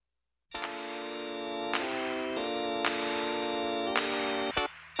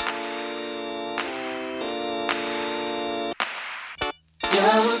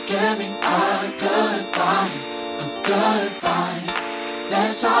You give me a good vibe, a good vibe.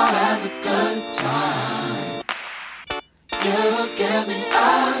 Let's all have a good time. You give me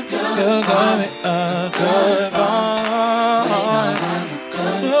a good vibe, a good vibe. We gon' have a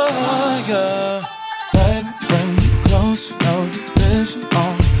good time. Yeah. Baby, bring me close, no division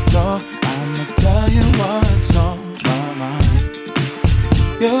on the floor. I'ma tell you what's on my mind.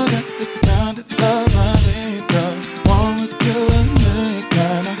 You got the kind of love I need, girl. One with you and me.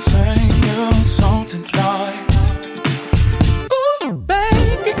 Can I sing you a song tonight? Ooh,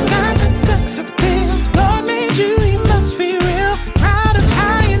 babe, you got that sex appeal. Lord made you, he must be real. Proud of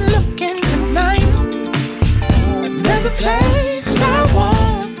how you're looking tonight. There's a place I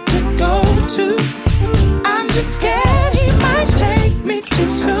want to go to. I'm just scared he might take me too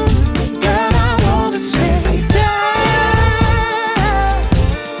soon. Girl, I wanna stay down.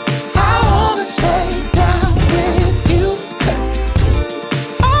 I wanna stay down with you.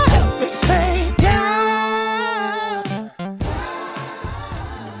 Oh, help me stay down.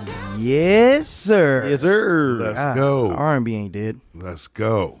 Yes, sir. Yes, sir. Let's go. R&B ain't dead. Let's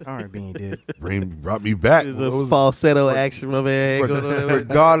go. R&B ain't dead. Brought me back. It's What a was it? falsetto action, my man.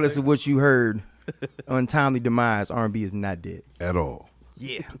 Regardless of what you heard, untimely demise, R&B is not dead. At all.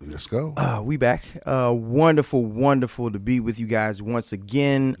 Yeah. Let's go. We back. Wonderful to be with you guys once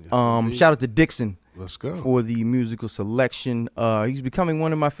again. Shout out to Dixon Let's go. for the musical selection. He's becoming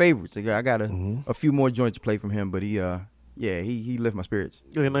one of my favorites. I got a few more joints to play from him, but he lifted my spirits.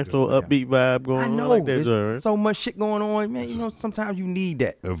 Got a nice little upbeat vibe going I on. know. Like that, There's joint. so much shit going on, man. You know, sometimes you need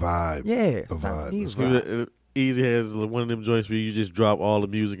that. A vibe. Yeah. A sometimes vibe. you Let's need a go. vibe. Easy has one of them joints where you just drop all the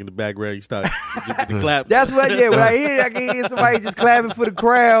music in the background. You start the clap. That's what, when I hear it, I can hear somebody just clapping for the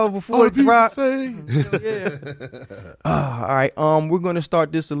crowd before the drop. All right. We're going to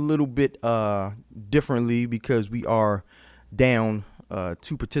start this a little bit differently because we are down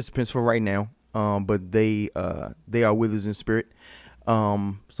 2 participants for right now. But they are with us in spirit.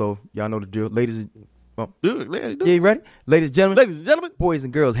 So y'all know the drill. Ladies, Do it. yeah, you ready? Ladies and gentlemen, Boys, boys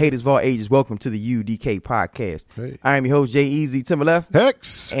and girls, haters of all ages, welcome to the UDK podcast. Hey. I am your host, Jay Easy, to my left.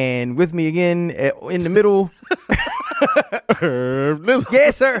 Hex. And with me again in the middle. Herb Nizzle.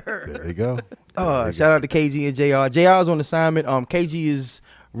 Yes, sir. There you go. Shout out to KG and JR. JR is on assignment. KG is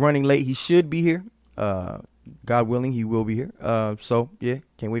running late. He should be here. God willing, he will be here. So yeah,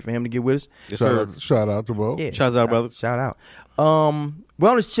 can't wait for him to get with us. Yes, sir. Shout out to Bo. Yeah, Shouts out, brothers. Shout out.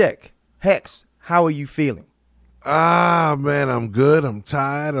 Wellness check. Hex, how are you feeling? Man, I'm good. I'm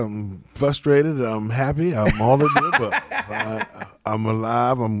tired. I'm frustrated. I'm happy. I'm all of it, but I'm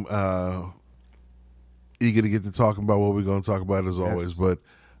alive. I'm eager to get to talking about what we're going to talk about as always. But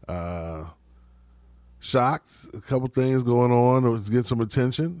shocked. A couple things going on to get some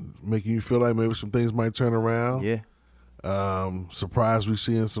attention, making you feel like maybe some things might turn around. Yeah. Surprised we're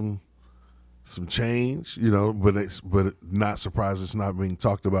seeing some change, but not surprised it's not being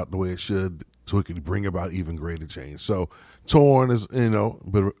talked about the way it should, so it could bring about even greater change. So torn is,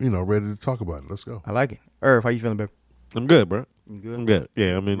 but ready to talk about it. Let's go. I like it. Irv, how you feeling, baby? I'm good, bro. You good? I'm good.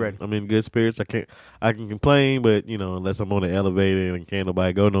 Yeah, Ready. I'm in good spirits. I can complain, but unless I'm on the elevator and can't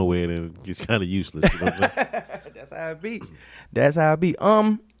nobody go nowhere, then it's kind of useless. You know what I'm saying? That's how it be. That's how it be.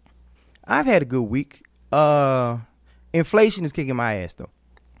 I've had a good week. Inflation is kicking my ass though.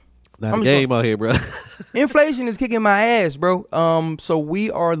 Not a game out here, bro. Inflation is kicking my ass, bro. So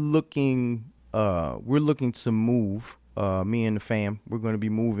we are looking. We're looking to move. Me and the fam. We're going to be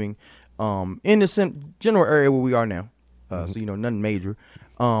moving. In the general area where we are now. So nothing major.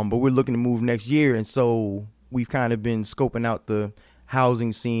 But we're looking to move next year, and so we've kind of been scoping out the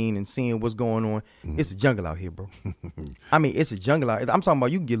housing scene and seeing what's going on. It's a jungle out here, bro. I mean, it's a jungle out here. I'm talking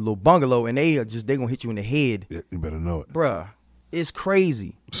about you can get a little bungalow, and they're gonna hit you in the head. Yeah, you better know it. Bruh, it's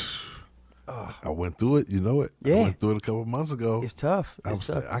crazy. I went through it. You know it. Yeah. I went through it a couple months ago. It's tough. I It's was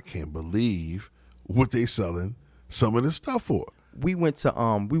tough. saying, I can't believe what they selling some of this stuff for. We went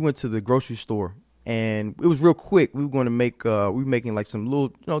to the grocery store, and it was real quick. We were going to make we were making like some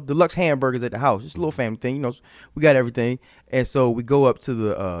little deluxe hamburgers at the house, just a little family thing. We got everything, and so we go up to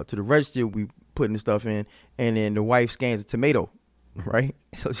the register. We putting the stuff in, and then the wife scans a tomato, right?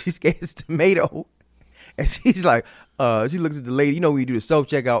 So she scans tomato, and she's like, she looks at the lady. When you do the self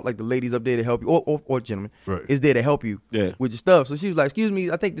checkout, like the ladies up there to help you, or gentlemen, Right. is there to help you with your stuff. So she was like, "Excuse me,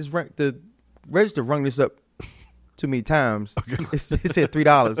 I think the register rung this up too many times. It says $3.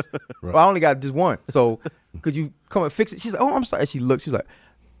 Right. Well, I only got just one. So could you come and fix it?" She's like, "Oh, I'm sorry." She looked. She was like,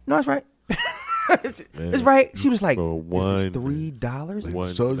 "No, it's right. It's right." She was like, For "This is $3." One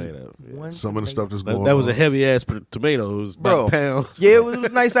So- tomato. One Some of the tomato. stuff that's going That was on. a heavy ass tomato. It was Bro. about pounds. Yeah, it was a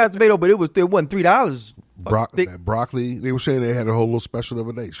nice size tomato, but it wasn't $3. That broccoli. They were saying they had a whole little special the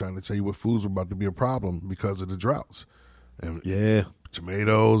other day trying to tell you what foods were about to be a problem because of the droughts. And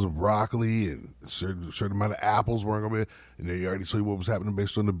tomatoes and broccoli and a certain amount of apples weren't going to be. And they already told you what was happening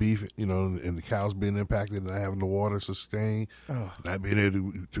based on the beef, and the cows being impacted and not having the water sustained, not being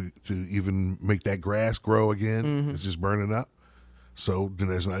able to even make that grass grow again. Mm-hmm. It's just burning up. So then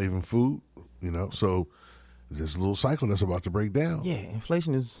there's not even food, So there's a little cycle that's about to break down. Yeah,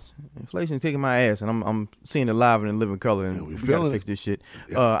 inflation is kicking my ass, and I'm seeing it live and in living color, and we got to fix this shit.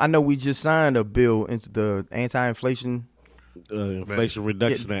 Yeah. I know we just signed a bill into the anti-inflation Inflation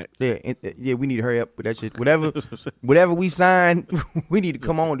Reduction Act. Yeah, we need to hurry up with that shit. Whatever we sign, we need to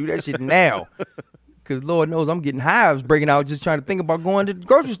come on and do that shit now. Because Lord knows I'm getting hives breaking out just trying to think about going to the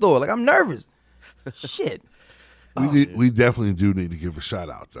grocery store. Like, I'm nervous. Shit. We definitely do need to give a shout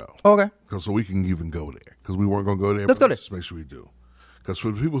out, though. Okay. So we can even go there. Because we weren't going to go there. Let's go there. Just make sure we do. Because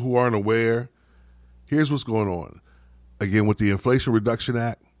for the people who aren't aware, here's what's going on. Again, with the Inflation Reduction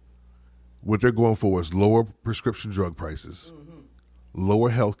Act, what they're going for is lower prescription drug prices, lower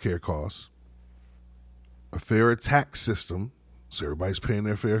health care costs, a fairer tax system, so everybody's paying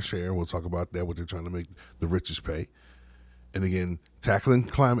their fair share, and we'll talk about that, what they're trying to make the richest pay. And again, tackling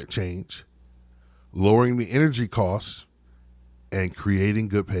climate change, lowering the energy costs, and creating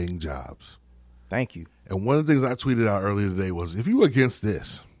good-paying jobs. Thank you. And one of the things I tweeted out earlier today was, if you're against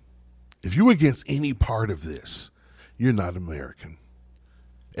this, if you're against any part of this, you're not American.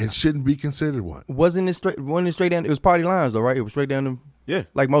 It shouldn't be considered one. Wasn't it straight down? It was party lines, though, right? It was straight down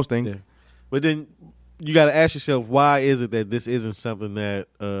like most things. Yeah. But then you got to ask yourself, why is it that this isn't something that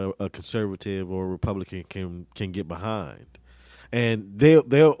a conservative or a Republican can get behind? And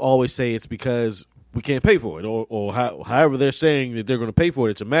they'll always say it's because we can't pay for it, or however they're saying that they're going to pay for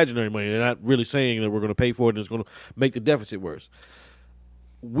it. It's imaginary money. They're not really saying that we're going to pay for it and it's going to make the deficit worse.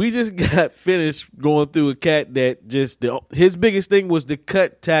 We just got finished going through a cat that his biggest thing was to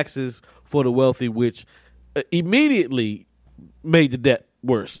cut taxes for the wealthy, which immediately made the debt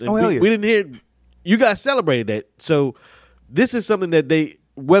worse. And hell yeah. We didn't hear you guys celebrated that. So this is something that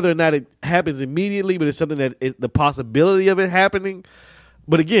whether or not it happens immediately, but it's something that the possibility of it happening.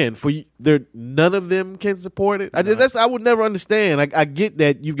 But again, none of them can support it. I would never understand. I get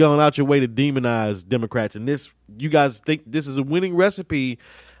that you've gone out your way to demonize Democrats, and you guys think this is a winning recipe.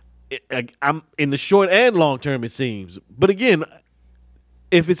 I'm in the short and long term, it seems. But again,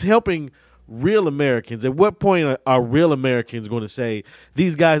 if it's helping real Americans, at what point are real Americans going to say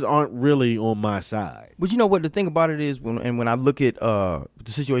these guys aren't really on my side? But you know what the thing about it is, when I look at the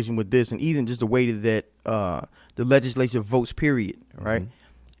situation with this, and even just the way that the legislature votes, period, right? Mm-hmm.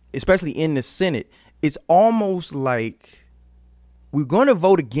 Especially in the Senate, it's almost like we're going to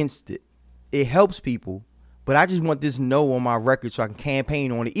vote against it. It helps people, but I just want this no on my record so I can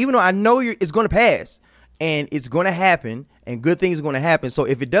campaign on it, even though I know it's going to pass and it's going to happen and good things are going to happen. So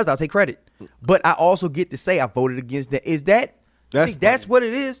if it does, I'll take credit. But I also get to say I voted against that. That's what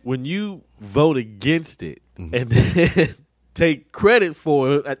it is. When you vote against it and then take credit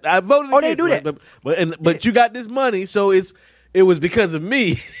for it, I voted against it. Oh, they do that. But you got this money, so it was because of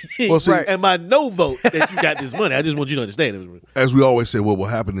me and my no vote that you got this money. I just want you to understand. As we always say, what will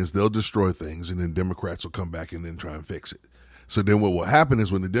happen is they'll destroy things, and then Democrats will come back and then try and fix it. So then what will happen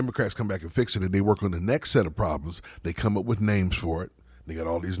is when the Democrats come back and fix it and they work on the next set of problems, they come up with names for it. They got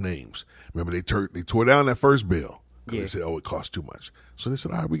all these names. Remember, they tore down that first bill because they said, it costs too much. So they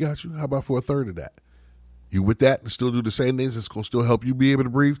said, all right, we got you. How about for a third of that? You with that to still do the same things that's going to still help you be able to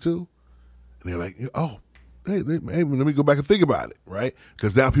breathe too? And they're like, hey, let me go back and think about it, right?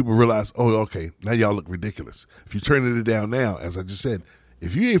 Because now people realize, okay, now y'all look ridiculous. If you're turning it down now, as I just said,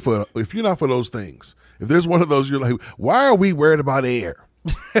 if you're not for those things, if there's one of those, you're like, why are we worried about air?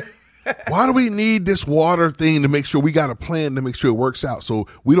 Why do we need this water thing to make sure we got a plan to make sure it works out? So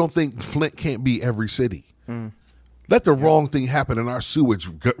we don't think Flint can't be every city. Let the wrong thing happen and our sewage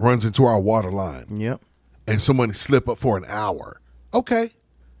runs into our water line. Yep. And someone slip up for an hour. Okay.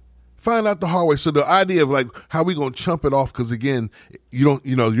 Find out the hard way. So the idea of like how we gonna chump it off, because again, you're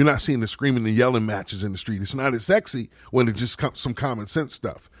not seeing the screaming and yelling matches in the street. It's not as sexy when it's just some common sense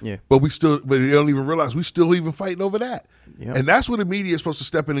stuff. Yeah. But you don't even realize we still even fighting over that. Yep. And that's where the media is supposed to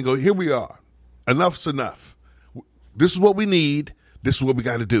step in and go, here we are. Enough's enough. This is what we need. This is what we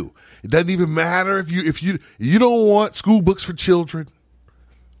got to do. It doesn't even matter if you don't want school books for children.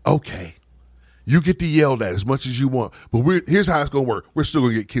 Okay. You get to yell at as much as you want, but here's how it's going to work. We're still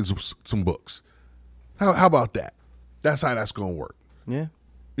going to get kids some books. How about that? That's how that's going to work. Yeah.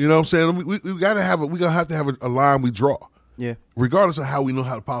 You know what I'm saying? We got to have we're going to have a line we draw. Yeah. Regardless of how we know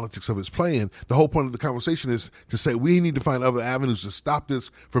how the politics of it's playing, the whole point of the conversation is to say we need to find other avenues to stop this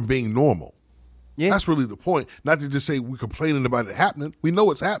from being normal. Yeah. That's really the point. Not to just say we're complaining about it happening. We know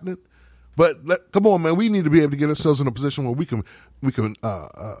it's happening, but come on, man. We need to be able to get ourselves in a position where we can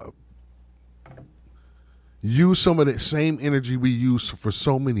use some of that same energy we use for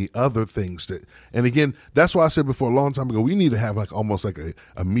so many other things. And again, that's why I said before a long time ago, we need to have like almost like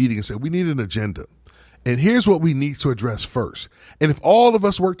a meeting and say we need an agenda. And here's what we need to address first. And if all of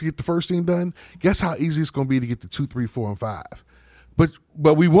us work to get the first thing done, guess how easy it's going to be to get the 2, 3, 4, and 5.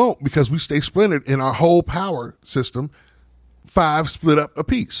 But we won't, because we stay splintered in our whole power system. 5 split up a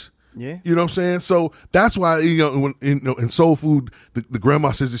piece. Yeah. You know what I'm saying? So that's why, when, in soul food, the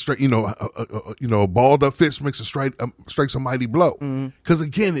grandma says it's straight, a balled up fist strikes a mighty blow. Because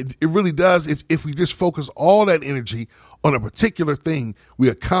again, it really does. If we just focus all that energy on a particular thing, we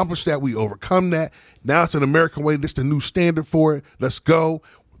accomplish that, we overcome that. Now it's an American way. This is the new standard for it. Let's go.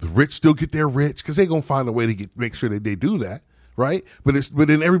 The rich still get their rich, because they're going to find a way to make sure that they do that. Right, but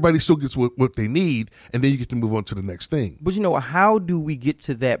then everybody still gets what they need, and then you get to move on to the next thing. But how do we get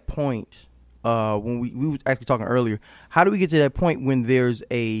to that point? When we were actually talking earlier, how do we get to that point when there's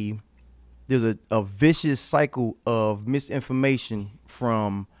a vicious cycle of misinformation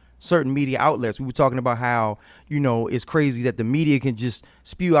from certain media outlets? We were talking about how it's crazy that the media can just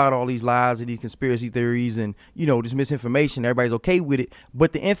spew out all these lies and these conspiracy theories and this misinformation. Everybody's okay with it,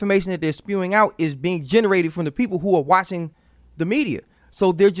 but the information that they're spewing out is being generated from the people who are watching the media.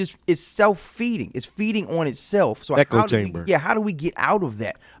 So it's self-feeding. It's feeding on itself. So echo chamber. How do we get out of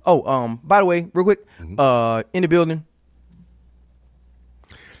that? Oh, by the way, real quick, in the building.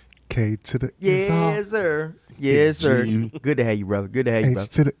 K to the Yes, sir. Yes, sir. Good to have you, brother. Good to have you, brother.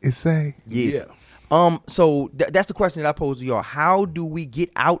 H to the SA. Yes. Yeah. So that's the question that I pose to y'all. How do we get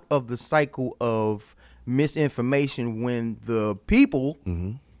out of the cycle of misinformation when the people,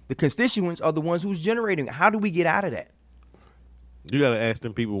 the constituents, are the ones who's generating it? How do we get out of that? You got to ask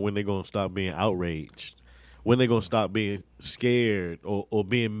them people when they're going to stop being outraged, when they're going to stop being scared or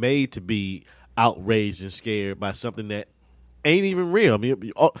being made to be outraged and scared by something that ain't even real. I mean,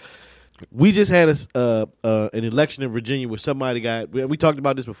 we just had an election in Virginia where somebody we talked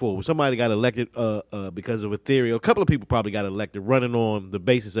about this before, where somebody got elected because of a theory. A couple of people probably got elected running on the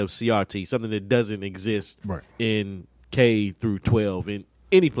basis of CRT, something that doesn't exist in K through 12 in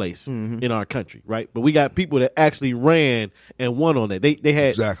any place in our country, right? But we got people that actually ran and won on that. They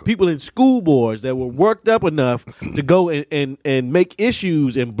had people in school boards that were worked up enough to go and make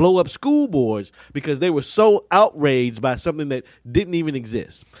issues and blow up school boards because they were so outraged by something that didn't even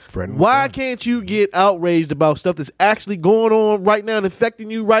exist. Why can't you get outraged about stuff that's actually going on right now and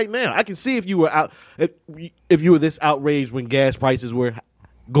affecting you right now? I can see if you were if you were this outraged when gas prices were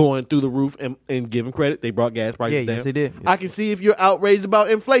going through the roof, and give them credit, they brought gas prices down. Yes, they did. I can see if you're outraged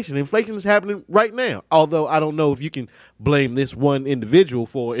about inflation. Inflation is happening right now. Although I don't know if you can blame this one individual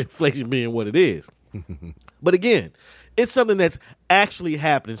for inflation being what it is. But again, it's something that's actually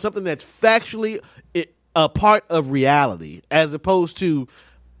happening, something that's factually a part of reality, as opposed to,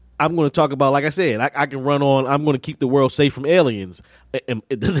 I'm going to talk about, like I said, I can run on, I'm going to keep the world safe from aliens.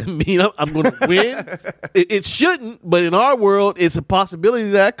 It doesn't mean I'm going to win. It shouldn't, but in our world, it's a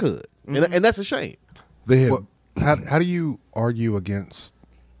possibility that I could. And that's a shame. How do you argue against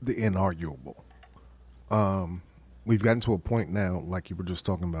the inarguable? We've gotten to a point now, like you were just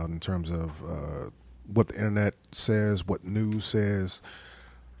talking about, in terms of what the internet says, what news says.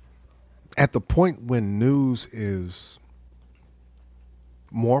 At the point when news is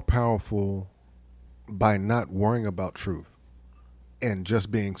more powerful by not worrying about truth and just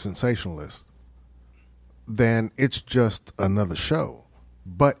being sensationalist, then it's just another show.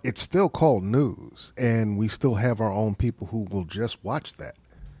 But it's still called news, and we still have our own people who will just watch that.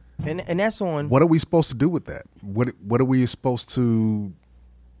 And that's on. What are we supposed to do with that? What are we supposed to,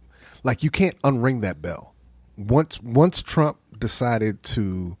 like, you can't unring that bell. Once Trump decided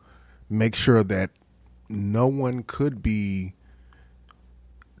to make sure that no one could be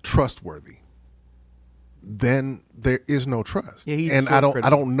trustworthy, then there is no trust. Yeah, and I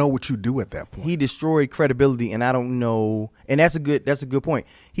don't know what you do at that point. He destroyed credibility, and I don't know. And that's a good point.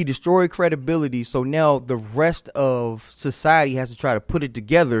 He destroyed credibility, so now the rest of society has to try to put it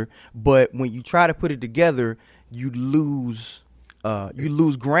together. But when you try to put it together, you lose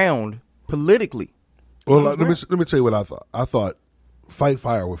ground politically. Well, let me tell you what I thought. I thought fight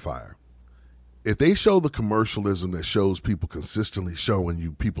fire with fire. If they show the commercialism that shows people consistently showing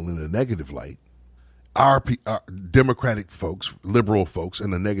you people in a negative light, our Democratic folks, liberal folks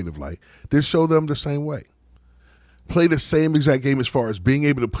in a negative light, then show them the same way. Play the same exact game as far as being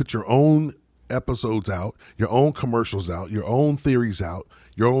able to put your own episodes out, your own commercials out, your own theories out,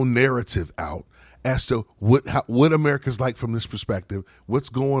 your own narrative out, as to what America's like from this perspective, what's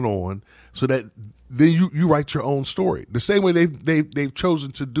going on, so that then you write your own story the same way they've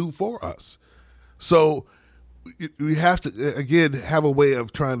chosen to do for us. So we have to again have a way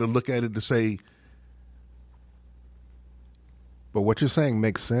of trying to look at it to say. But what you're saying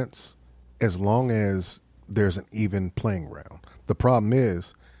makes sense as long as there's an even playing ground. The problem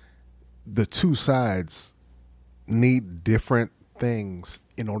is the two sides need different things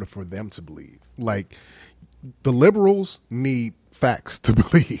in order for them to believe. Like, the liberals need facts to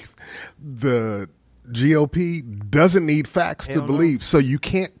believe. The GOP doesn't need facts to believe. So you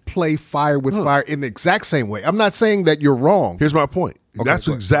can't play fire with fire in the exact same way. I'm not saying that you're wrong. Here's my point. Okay, that's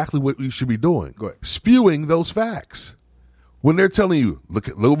go ahead. exactly what we should be doing. Go ahead. Spewing those facts. When they're telling you,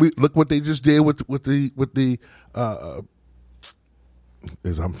 look what they just did with the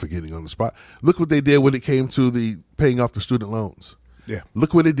as I'm forgetting on the spot. Look what they did when it came to the paying off the student loans. Yeah.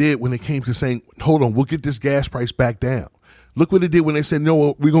 Look what they did when it came to saying, hold on, we'll get this gas price back down. Look what they did when they said,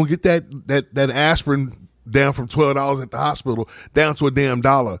 no, we're gonna get that aspirin down from $12 at the hospital down to a damn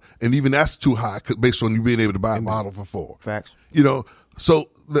 $1, and even that's too high based on you being able to buy a bottle for $4. Facts. You know, so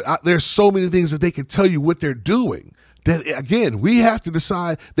there's so many things that they can tell you what they're doing. That, again, we have to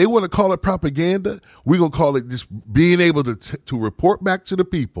decide. They want to call it propaganda. We're going to call it just being able to report back to the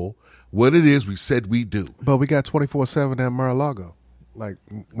people what it is we said we do. But we got 24/7 at Mar-a-Lago. Like,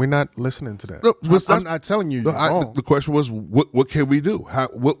 we're not listening to that. No, but I'm not telling you you're wrong. The question was, what can we do?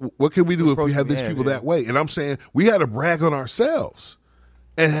 What can we do if we have these people that way? And I'm saying we had to brag on ourselves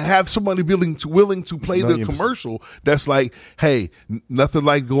and have somebody willing to play the commercial that's like, hey, nothing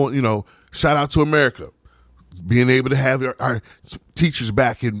like going, shout out to America. Being able to have our teachers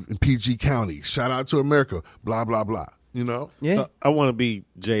back in PG County. Shout out to America. Blah, blah, blah. Yeah. I want to be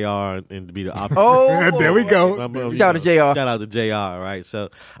JR and to be the opposite. Oh, there we go. Shout out to JR. Shout out to JR, right? So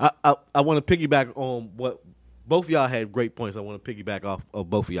I want to piggyback on what both of y'all had great points. I want to piggyback off of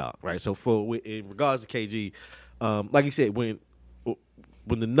both of y'all, right? So in regards to KG, like you said, when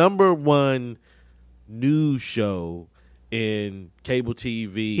the number one news show in cable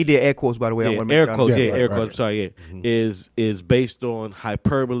TV, He did air quotes, by the way. I want to air make quotes, sure. air quotes. Sorry, is based on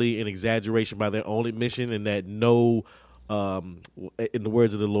hyperbole and exaggeration by their own admission, and that no, in the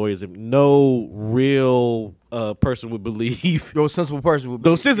words of the lawyers, no real person would believe. No sensible person would.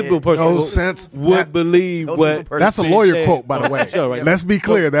 No sensible person No would, sense- would that- believe no what. sensible person. That's a lawyer quote, by the way. Sure, right. Let's be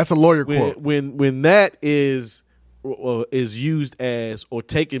clear. That's a lawyer quote. When that is used as or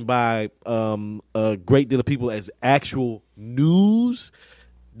taken by a great deal of people as actual news,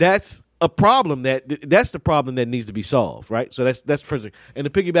 that's a problem. That's the problem that needs to be solved, right? So that's the first thing. And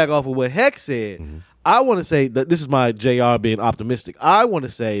to piggyback off of what Hex said, I want to say that this is my JR being optimistic. I want to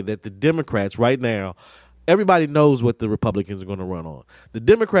say that the Democrats right now, everybody knows what the Republicans are going to run on. The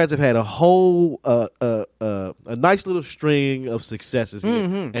Democrats have had a whole a nice little string of successes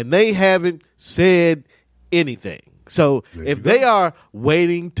here, and they haven't said anything. So if they are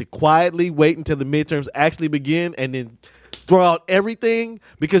waiting to quietly wait until the midterms actually begin and then throw out everything,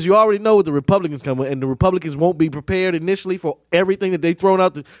 because you already know what the Republicans come with, and the Republicans won't be prepared initially for everything that they've thrown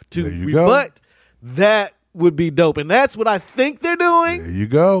out to rebut, that would be dope. And that's what I think they're doing. There you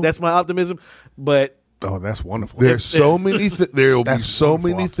go. That's my optimism. But Oh, that's wonderful. There's so many. There will be That's so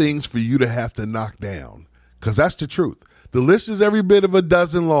wonderful. many things for you to have to knock down, because that's the truth. The list is every bit of a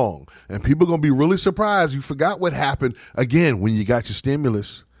dozen long, and people are going to be really surprised. You forgot what happened again when you got your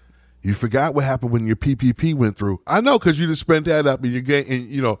stimulus. You forgot what happened when your PPP went through. I know, because you just spent that up, and you're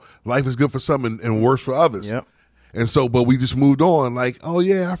getting, life is good for some and worse for others. Yep. And so, but we just moved on. Like, oh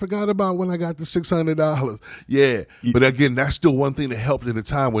yeah, I forgot about when I got the $600. Yeah, but again, that's still one thing that helped in a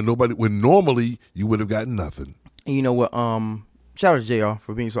time when normally you would have gotten nothing. And you know what? Shout out to JR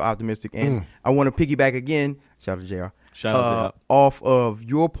for being so optimistic. And I want to piggyback again. Shout out to JR. Shout out to JR. Off of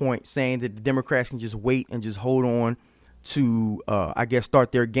your point saying that the Democrats can just wait and just hold on to, I guess,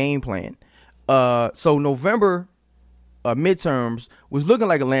 start their game plan. So November midterms was looking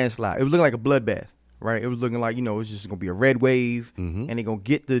like a landslide. It was looking like a bloodbath, right? It was looking like, it's just going to be a red wave, and they're going to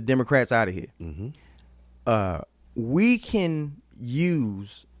get the Democrats out of here. We can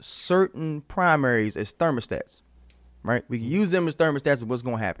use certain primaries as thermostats, right? We can use them as thermostats of what's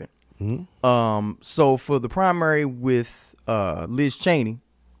going to happen. So for the primary with Liz Cheney,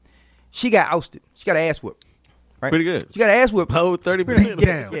 she got ousted. She got her ass whooped. Right? Pretty good. She got her ass whooped. Oh, 30%. Beat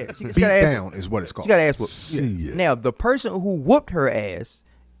down. Yeah, she Beat got ass down is what it's called. She got her ass whooped. See ya. Now, the person who whooped her ass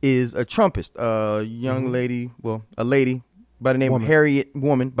is a Trumpist, a young lady, a lady by the name of Harriet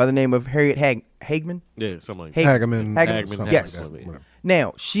Hagman. Hagman. Yeah, something like Hageman. Hageman. something Yes. like that, whatever.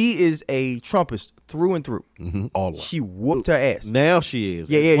 Now she is a Trumpist through and through. All of it. She whooped her ass. Now she is.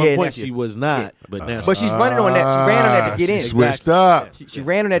 Yeah, At yeah, one yeah, point now she she is. was not, but now But she's running on that. She ran on that to get in. She switched up. She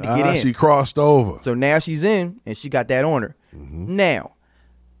ran on that to get in. She crossed over. So now she's in, and she got that on her. Now,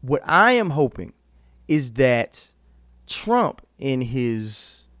 what I am hoping is that Trump, in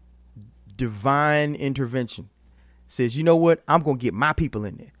his divine intervention, says, you know what? I'm going to get my people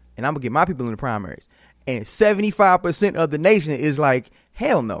in there, and I'm going to get my people in the primaries. And 75% of the nation is like,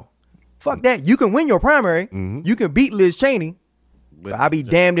 hell no. Fuck that. You can win your primary. You can beat Liz Cheney. But I'll be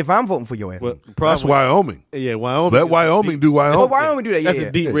damned if I'm voting for your ass. Well, That's Wyoming. Yeah, Wyoming. Let Wyoming do Wyoming. Oh, Wyoming do that. Yeah, That's yeah.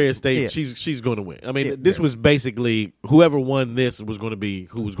 a deep red state. Yeah. She's going to win. I mean, this was basically whoever won this was going to be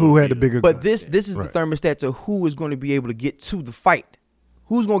who Who had the bigger But gun? this is the Right. thermostat to who is going to be able to get to the fight.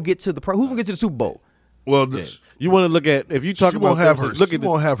 Who's going to get to the who's going to get to the Super Bowl? Well, You want to look at if you talk she about won't have them, her. look She at the,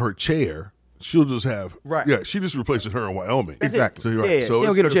 won't have her chair. She'll just have Right. Yeah, she just replaces her in Wyoming. Exactly. So you're right. Yeah, so you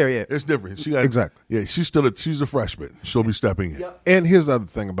don't get no chair, yeah. It's different. She got Exactly. Yeah, she's a freshman. She'll be stepping in. And here's the other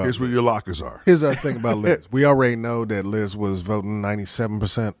thing about Here's where your lockers are. Here's the other thing about Liz. We already know that Liz was voting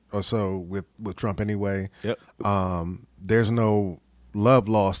 97% or so with Trump anyway. Yep. There's no love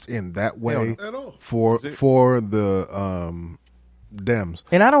lost in that way At all. for the Dems.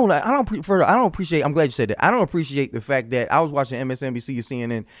 And I don't appreciate. I'm glad you said that. I don't appreciate the fact that I was watching MSNBC or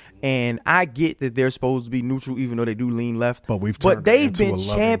CNN, and I get that they're supposed to be neutral, even though they do lean left. But we've turned they've it into been a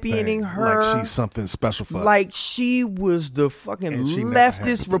loving championing thing, her like she's something special for us. like she was the fucking And she never had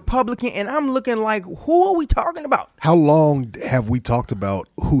leftist to. Republican, and I'm looking like, who are we talking about? How long have we talked about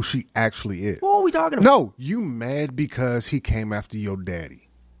who she actually is? Who are we talking about? No, you mad because he came after your daddy,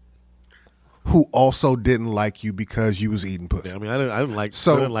 who also didn't like you because you was eating pussy. I mean, I didn't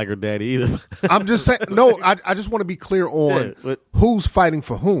like her daddy either. I'm just saying. No, I just want to be clear on Yeah, but- who's fighting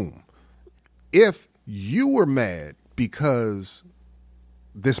for whom. If you were mad because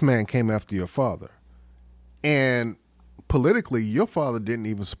this man came after your father, and politically your father didn't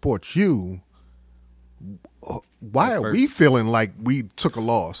even support you, why are we feeling like we took a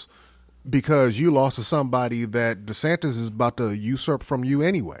loss? Because you lost to somebody that DeSantis is about to usurp from you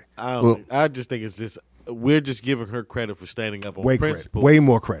anyway. I just think it's just we're just giving her credit for standing up on principle, Way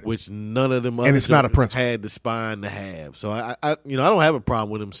more credit. which none of them And other it's not a jokers principle. had the spine to have. So I don't have a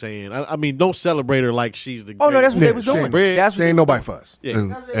problem with him saying. I mean, don't celebrate her like she's the. Oh no, that's what they Yeah, was she doing. ain't- That's She what ain't nobody for us. Yeah, And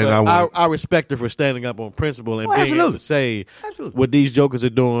but I want- I respect her for standing up on principle and Oh, being able absolutely. to say Absolutely. what these jokers are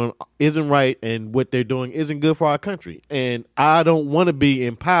doing isn't right and what they're doing isn't good for our country. And I don't want to be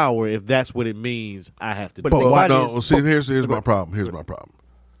in power if that's what it means. I have to. But do. the Well, why no, is- see, here's my problem. Here's my problem.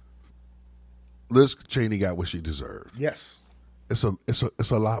 Liz Cheney got what she deserved. Yes. It's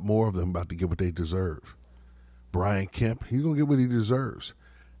a lot more of them about to get what they deserve. Brian Kemp, he's gonna get what he deserves.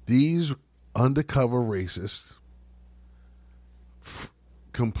 These undercover racists,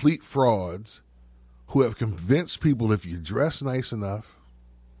 complete frauds, who have convinced people if you dress nice enough,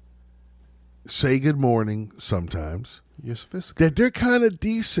 say good morning sometimes, You're sophisticated. that they're kind of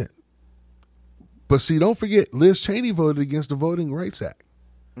decent. But see, don't forget, Liz Cheney voted against the Voting Rights Act.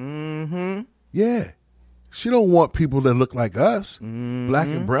 Mm-hmm. Yeah. She don't want people that look like us, black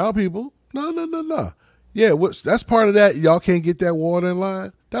and brown people. No. Yeah, that's part of that. Y'all can't get that water in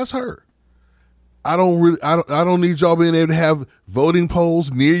line. That's her. I don't need y'all being able to have voting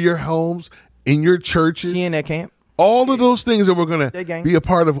polls near your homes, in your churches. She in that camp. All of those things that we're going That to gang. be a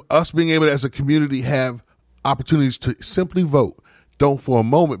part of us being able to, as a community, have opportunities to simply vote. Don't for a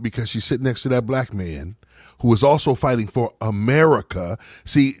moment, because she's sitting next to that black man who is also fighting for America.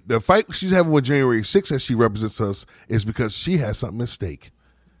 See, the fight she's having with January 6th as she represents us is because she has something at stake.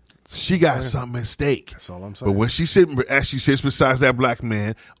 She got something at stake. That's all I'm saying. But when she sits beside that black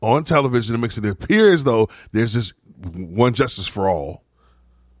man on television, it makes it appear as though there's this one justice for all.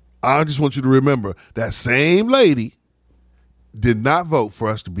 I just want you to remember that same lady did not vote for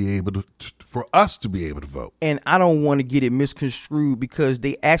us to be able to vote. And I don't want to get it misconstrued, because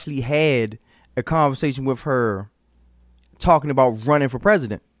they actually had a conversation with her talking about running for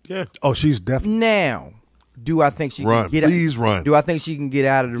president. yeah. Oh, she's definitely. Now, do I think she Run. can get Please run. Do I think she can get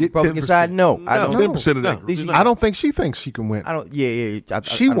out of the Get Republican 10%. side? No, I don't. 10% of that. Think she- I don't think she thinks she can win. I don't. Yeah.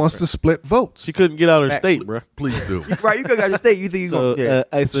 She wants to split votes. She couldn't get out of her state, bro. Please do. Right, you could got your state. You think you So gonna? Yeah.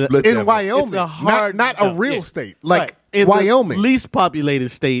 it's a, Split In that vote. Wyoming, it's a hard, not a no, real yeah. state, like Right. In Wyoming. the least populated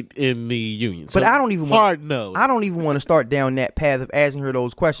state in the union. But So I don't even hard no. I don't even want to start down that path of asking her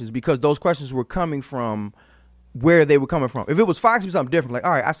those questions, because those questions were coming from where they were coming from. If it was Fox, it'd be something different. Like,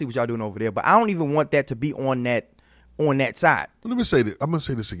 all right, I see what y'all doing over there, but I don't even want that to be on that side. Let me say this. I'm going to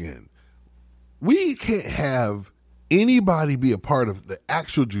say this again. We can't have anybody be a part of the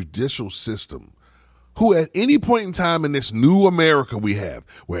actual judicial system who at any point in time in this new America we have,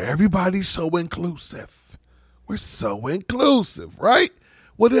 where everybody's so inclusive, we're so inclusive, right?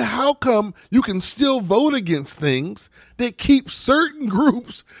 Well, then how come you can still vote against things that keep certain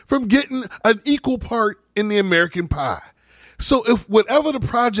groups from getting an equal part in the American pie? So if whatever the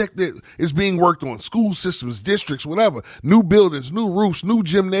project that is being worked on, school systems, districts, whatever, new buildings, new roofs, new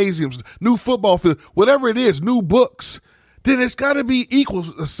gymnasiums, new football field, whatever it is, new books, then it's got to be equal.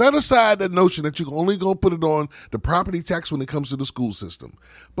 Set aside that notion that you're only going to put it on the property tax when it comes to the school system.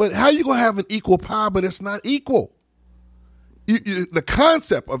 But how you going to have an equal pie, but it's not equal? The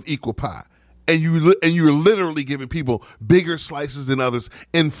concept of equal pie, and you're literally giving people bigger slices than others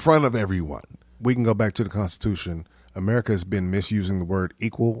in front of everyone. We can go back to the Constitution. America has been misusing the word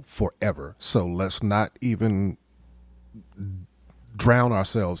equal forever. So let's not even drown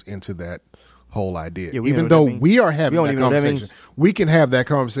ourselves into that whole idea. Yeah, even though we are having that conversation, that we can have that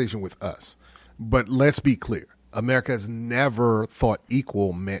conversation with us. But let's be clear. America has never thought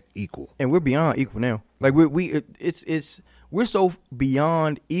equal meant equal. And we're beyond equal now. Like we're so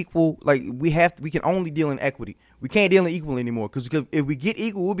beyond equal. Like we can only deal in equity. We can't deal in equal anymore because if we get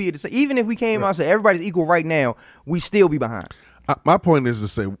equal, we'll be at the same. Even if we came out and said everybody's equal right now, we still be behind. My point is to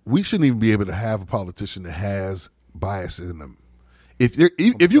say we shouldn't even be able to have a politician that has bias in them. If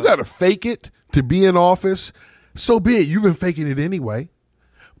you got to fake it to be in office, so be it. You've been faking it anyway.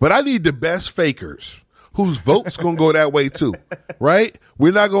 But I need the best fakers whose vote's going to go that way too, right?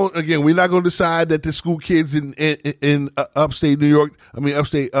 We're not going to decide that the school kids in upstate New York,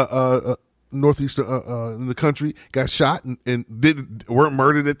 northeast in the country got shot and weren't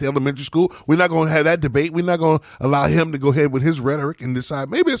murdered at the elementary school. We're not going to have that debate. We're not going to allow him to go ahead with his rhetoric and decide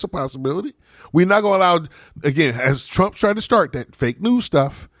maybe it's a possibility. We're not going to allow, again, as Trump tried to start that fake news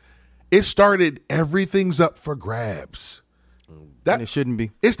stuff, it started everything's up for grabs. And it shouldn't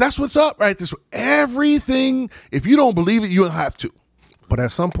be. That's what's up, right? This everything. If you don't believe it, you don't have to. But at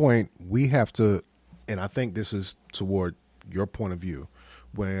some point, we have to, and I think this is toward your point of view,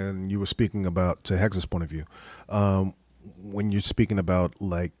 when you were speaking about, to Hex's point of view, when you're speaking about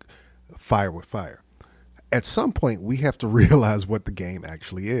like fire with fire, at some point we have to realize what the game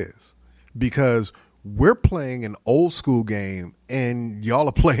actually is, because we're playing an old school game and y'all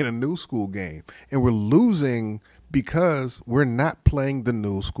are playing a new school game, and we're losing because we're not playing the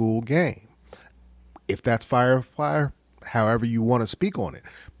new school game. If that's fire, however you want to speak on it.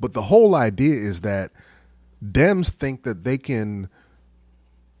 But the whole idea is that Dems think that they can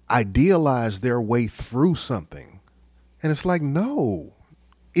idealize their way through something. And it's like, no.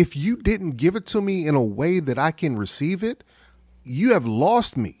 If you didn't give it to me in a way that I can receive it, you have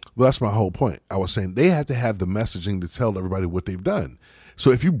lost me. Well, that's my whole point. I was saying they have to have the messaging to tell everybody what they've done.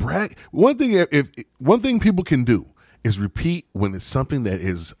 So if you brag, one thing people can do is repeat when it's something that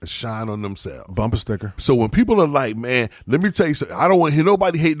is a shine on themselves. Bumper sticker. So when people are like, man, let me tell you something, I don't want to hear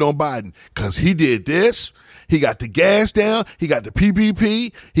nobody hating on Biden because he did this. He got the gas down. He got the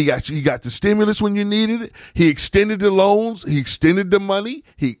PPP. He got the stimulus when you needed it. He extended the loans. He extended the money.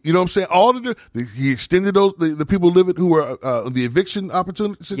 He extended the people living who were the eviction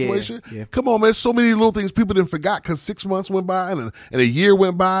opportunity situation. Yeah. Come on, man. There's so many little things people didn't forgot because 6 months went by and a year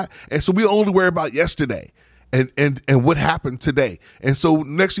went by. And so we only worry about yesterday. And what happened today. And so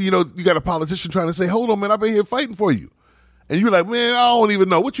next thing you know, you got a politician trying to say, hold on, man, I've been here fighting for you. And you're like, man, I don't even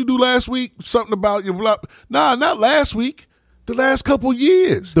know. What you do last week? Something about your blah. Nah, not last week. The last couple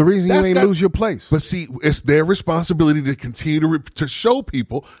years. The reason you ain't lose your place. But see, it's their responsibility to continue to show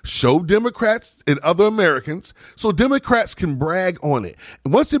people, show Democrats and other Americans, so Democrats can brag on it.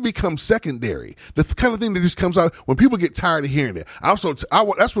 And once it becomes secondary, the kind of thing that just comes out when people get tired of hearing it.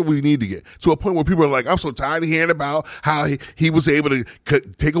 That's what we need to get to a point where people are like, I'm so tired of hearing about how he was able to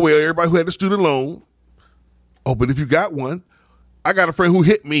take away everybody who had a student loan. Oh, but if you got one, I got a friend who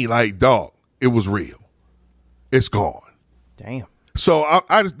hit me like, dog, it was real. It's gone. Damn. So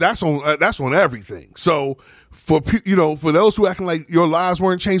that's on everything. So for those who acting like your lives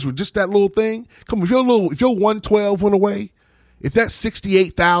weren't changed with just that little thing, come on, if your 112 went away, if that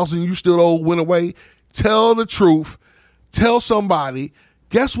 68,000 you still owe went away, tell the truth. Tell somebody.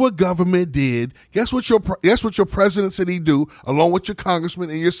 Guess what government did? Guess what your president said he'd do, along with your congressmen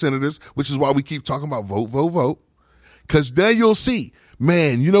and your senators, which is why we keep talking about vote, vote, vote. Because then you'll see,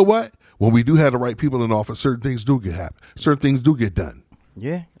 man, you know what? When we do have the right people in office, certain things do get happen. Certain things do get done.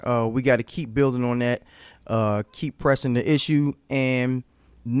 Yeah, we got to keep building on that, keep pressing the issue, and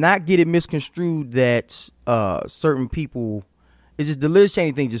not get it misconstrued that certain people. It's just the Liz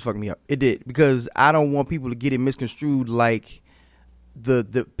Cheney thing just fucked me up. It did, because I don't want people to get it misconstrued like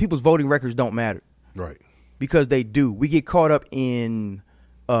the people's voting records don't matter. Right. because they do. We get caught up in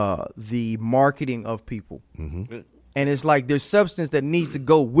the marketing of people. And it's like there's substance that needs to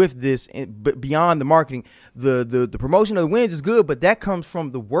go with this, but beyond the marketing, the promotion of the wins is good, but that comes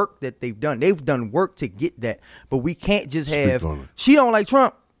from the work that they've done. They've done work to get that, but we can't just have. She don't like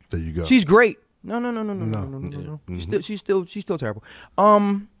Trump. There you go. She's great. No. She's still terrible.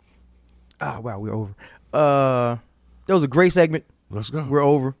 Wow, we're over. That was a great segment. Let's go. We're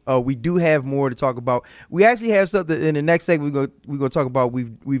over. We do have more to talk about. We actually have something in the next segment. We're gonna talk about.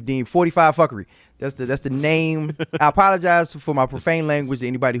 We've deemed 45 fuckery. That's the name. I apologize for my profane language to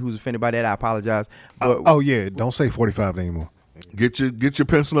anybody who's offended by that. I apologize. But yeah, don't say 45 anymore. Get your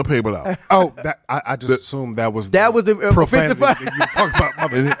pencil and paper out. I just assumed that was the profanity offensive. that you talk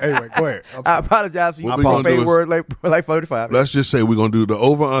about. Anyway, go ahead. I apologize for you What we gonna profane do is- word like 45. Let's just say we're gonna do the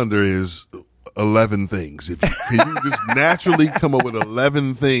over under is 11 things. If can you just naturally come up with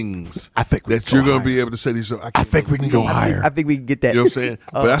 11 things I think we that can you're go gonna be higher. able to say to yourself, I think we can go higher. I think we can get that. You know what I'm saying?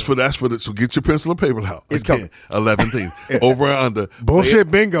 But that's for the. So get your pencil and paper out. It's Again, 11 things. Over and under.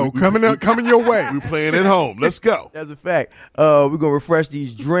 Bullshit bingo coming your way. We're playing at home. Let's go. That's a fact. We're gonna refresh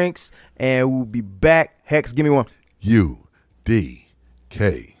these drinks and we'll be back. Hex, give me one.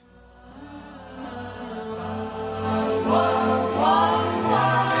 UDK.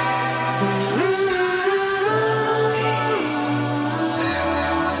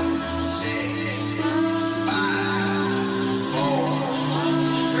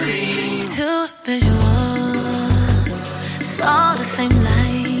 Two visuals saw the same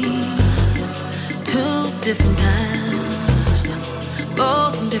light, two different paths,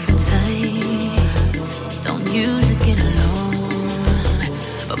 both from different sides. Don't usually get along,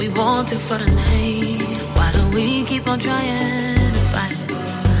 but we want to for the night. Why do we keep on trying to fight it?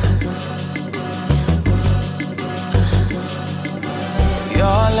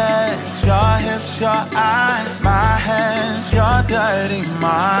 Your legs, your hips, your eyes, my hands, your dirty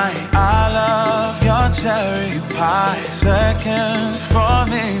mind. I love your cherry pie. Seconds for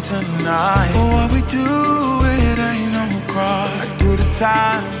me tonight. But what we do, it ain't no crime. I do the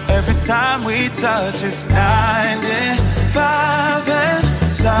time, every time we touch, it's 95 and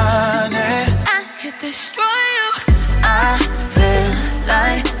sunny. I could destroy you. I feel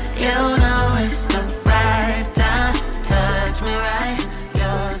like you know it's the right time. Touch me right.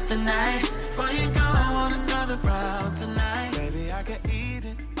 Tonight, before you go, I want another round tonight. Baby, I can eat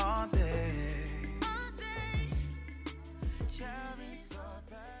it all day. Cherry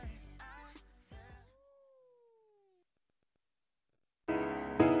sorbet.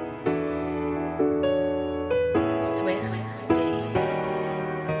 Swift D.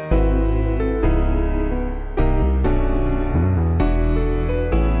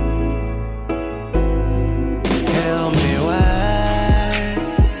 Tell me why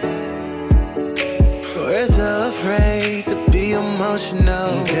we're so afraid to be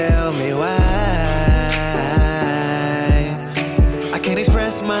emotional. Tell me why I can't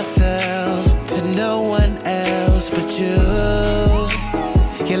express myself to no one else but you.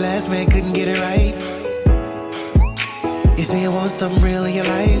 Your last man couldn't get it right. You say you want something real in your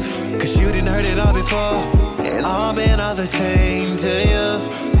life, 'cause you didn't heard it all before, and all been all the same to you.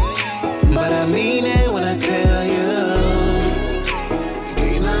 But I mean it when I tell you. Do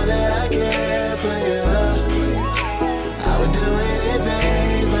you know that I care for you? I would do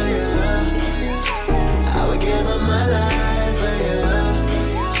anything for you. I would give up my life for you.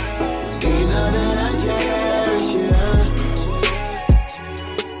 Do you know that I cherish you?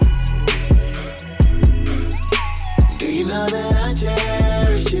 Do you know that I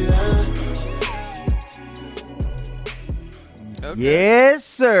cherish you? Yes,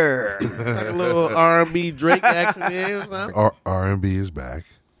 sir. Like a little R&B Drake action there or something. R&B is back.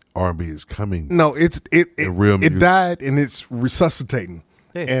 R&B is coming. No, it real music. died and it's resuscitating.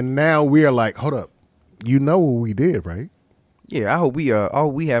 Yeah. And now we are like, hold up. You know what we did, right? Yeah, I hope we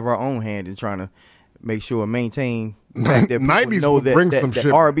have our own hand in trying to make sure and maintain the fact that people 90s know will that, bring that, some that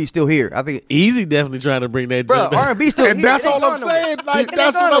shit. R&B still here. I think, Easy definitely trying to bring that bro, jump back. R&B still And here. that's It ain't all I'm going nowhere. saying. Like, It ain't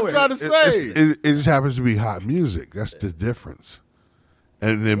that's going what I'm nowhere. trying to say. It just happens to be hot music. That's the difference.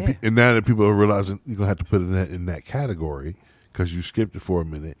 And then Yeah. and now that people are realizing you're gonna have to put it in that category because you skipped it for a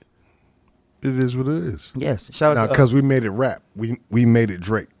minute. It is what it is. Yes, shout Now, out to because we made it rap. We made it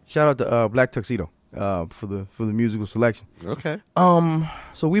Drake. shout out to Black Tuxedo for the musical selection. Okay.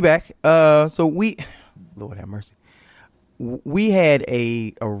 So we back. Lord have mercy. We had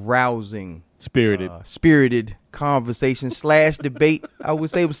a rousing, spirited conversation / debate. I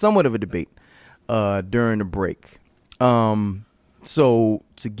would say it was somewhat of a debate during the break. So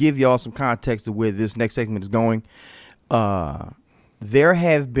to give y'all some context of where this next segment is going, there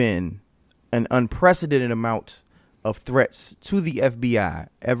have been an unprecedented amount of threats to the FBI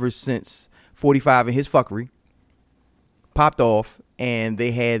ever since 45 and his fuckery popped off, and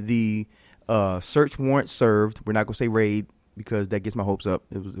they had the search warrant served. We're not gonna say raid because that gets my hopes up.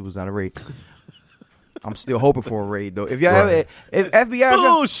 It was not a raid. I'm still hoping for a raid though. If y'all have, if FBI,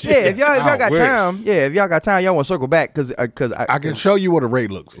 Bullshit. if y'all got wish. time, if y'all got time, y'all want to circle back because I can show you what a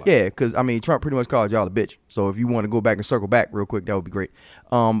raid looks like. yeah, because I mean Trump pretty much called y'all a bitch. So if you want to go back and circle back real quick, that would be great.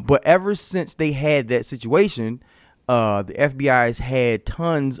 But ever since they had that situation, the FBI's had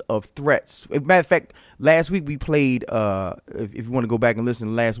tons of threats. As a matter of fact, last week we played. If you want to go back and listen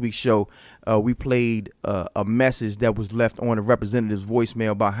to last week's show, we played a message that was left on a representative's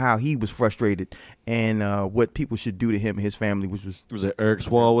voicemail about how he was frustrated and what people should do to him and his family, which was it Eric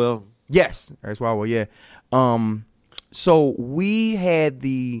Swalwell? yes, that's why. Well, yeah. So we had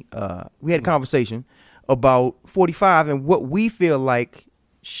a conversation about 45 and what we feel like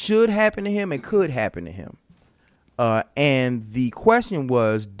should happen to him and could happen to him. And the question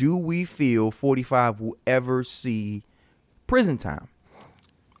was, do we feel 45 will ever see prison time?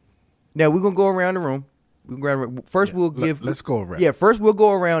 Now we're gonna go around the room. First, we'll give. Let's go around. Yeah, first we'll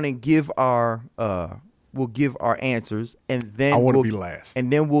go around and give our answers, and then I want to we'll be last.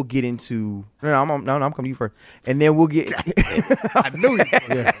 and then we'll get into. I'm coming to you first, and then we'll get. I knew you.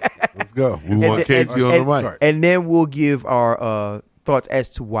 Yeah, let's go. We want KG on the mic. And then we'll give our thoughts as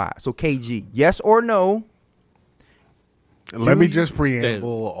to why. So KG, yes or no? Let me just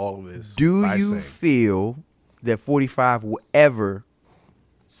preamble all of this. Do by you saying, feel that 45 will ever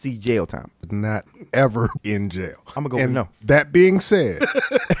see jail time? not ever in jail? I'ma go with And no. That being said,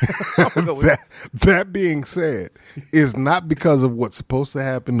 go with that being said, is not because of what's supposed to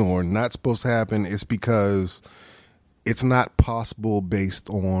happen or not supposed to happen. It's because it's not possible based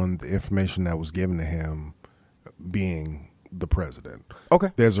on the information that was given to him being the president.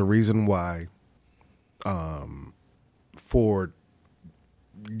 Okay. There's a reason why Ford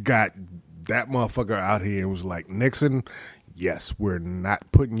got that motherfucker out here and was like, Nixon, yes, we're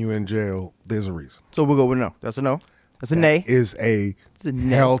not putting you in jail. There's a reason. So we'll go with no. That's a no. That's a nay. Is a a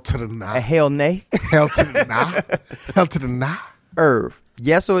nay. hell to the nah. A hell nay. Hell to the nah. Hell to the nah. Irv,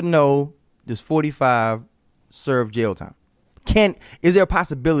 yes or no, does 45 serve jail time? Is there a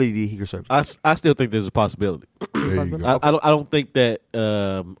possibility he could serve jail time? I still think there's a possibility. There you go. I don't think that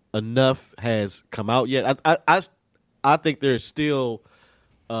enough has come out yet. I think there's still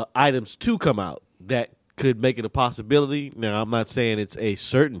items to come out that could make it a possibility. Now, I'm not saying it's a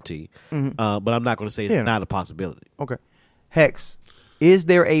certainty, but I'm not going to say it's not a possibility. Okay. Hex, is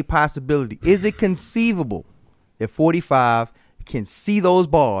there a possibility? Is it conceivable that 45 can see those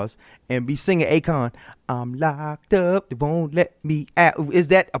bars and be singing Akon, I'm locked up, they won't let me out? Is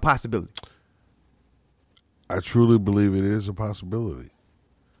that a possibility? I truly believe it is a possibility.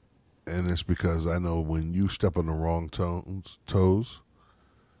 And it's because I know when you step on the wrong toes,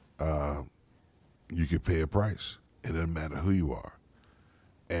 you could pay a price. It doesn't matter who you are.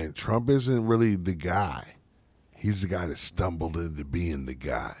 And Trump isn't really the guy. He's the guy that stumbled into being the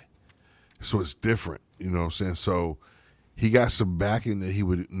guy. So it's different, you know what I'm saying? So he got some backing that he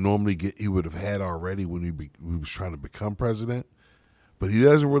would normally get, he would have had already when he was trying to become president. But he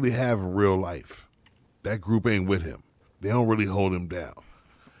doesn't really have in real life. That group ain't with him. They don't really hold him down.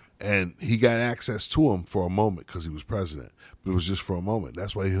 And he got access to him for a moment because he was president. But it was just for a moment.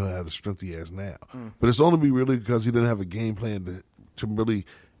 That's why he'll have the strength he has now. But it's only really because he didn't have a game plan to really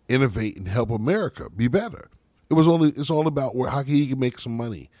innovate and help America be better. It's all about how he can make some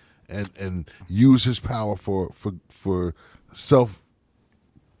money and use his power for self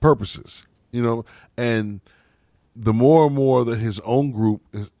purposes. You know, and the more and more that his own group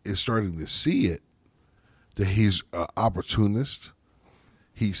is starting to see it, that he's an opportunist.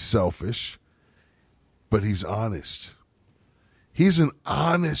 He's selfish, but he's honest. He's an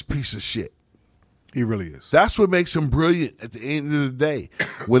honest piece of shit. He really is. That's what makes him brilliant at the end of the day.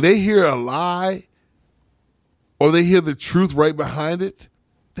 When they hear a lie or they hear the truth right behind it,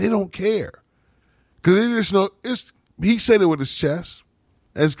 they don't care. Because they just know, he said it with his chest.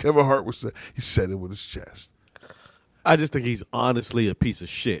 As Kevin Hart would say, he said it with his chest. I just think he's honestly a piece of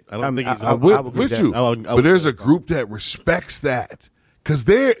shit. I don't think he's. I'm with you. But there's a group that respects that. Because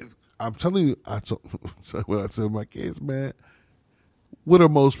I'm telling you, when I tell my kids, man, what are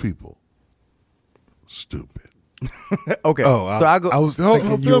most people? Stupid. Okay. Oh, so I go. I was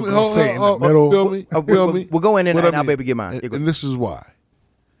thinking you were going to say in the middle. Feel me? We'll go in and What I I'll mean. baby get mine. Yeah, go And this is why.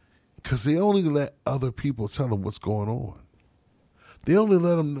 Because they only let other people tell them what's going on. They only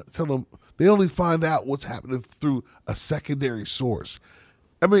let them tell them. They only find out what's happening through a secondary source.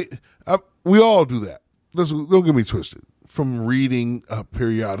 I mean, we all do that. Listen, don't get me twisted. from reading a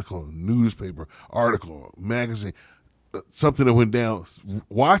periodical, newspaper, article, magazine, something that went down,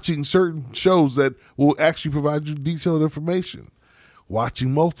 watching certain shows that will actually provide you detailed information,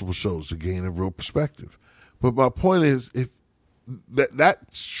 watching multiple shows to gain a real perspective. But my point is, if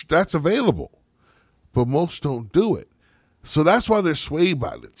that's available, but most don't do it. So that's why they're swayed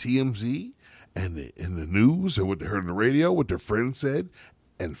by the TMZ and the news and what they heard on the radio, what their friends said,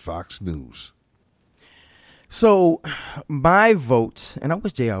 and Fox News. So my vote, and I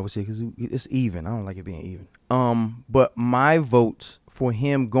wish JR was here because it's even. I don't like it being even. But my vote for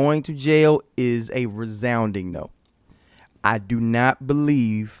him going to jail is a resounding no. I do not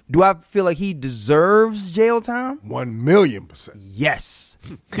believe. Do I feel like he deserves jail time? 1,000,000%. Yes,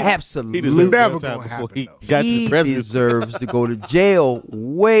 absolutely. Never gonna happen. He got to He the presidency. deserves to go to jail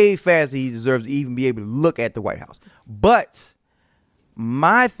way faster. He deserves to even be able to look at the White House. But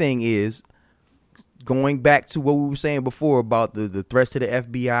my thing is, going back to what we were saying before about the threats to the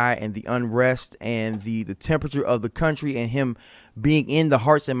FBI and the unrest and the temperature of the country and him being in the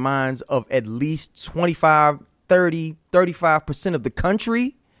hearts and minds of at least 25, 30, 35% of the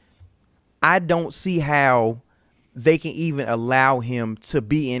country, I don't see how they can even allow him to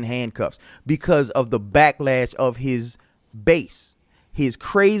be in handcuffs because of the backlash of his base. His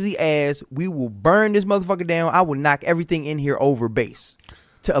crazy ass, we will burn this motherfucker down. I will knock everything in here over base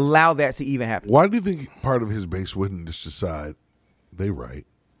to allow that to even happen. Why do you think part of his base wouldn't just decide they right?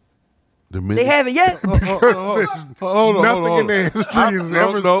 They haven't yet. Hold on, Nothing in their history has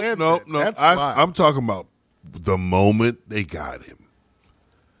ever said that. No. That's fine. I'm talking about the moment they got him.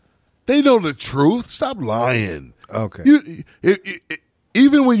 They know the truth. Stop lying. Okay.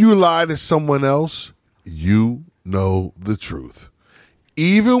 Even when you lie to someone else, you know the truth.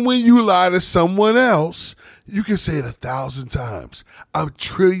 Even when you lie to someone else, you can say it 1,000 times,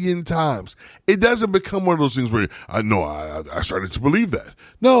 1,000,000,000,000 times. It doesn't become one of those things where I started to believe that.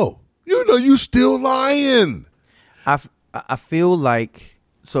 No, you know you still lying. I feel like,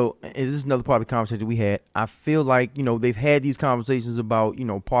 so and this is another part of the conversation we had. I feel like, they've had these conversations about,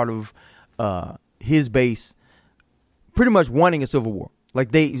 part of his base pretty much wanting a civil war. Like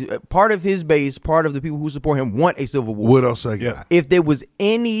part of his base, part of the people who support him want a civil war. What else I got? If there was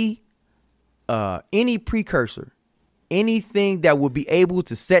any precursor, anything that would be able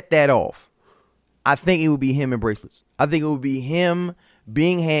to set that off, I think it would be him in bracelets. I think it would be him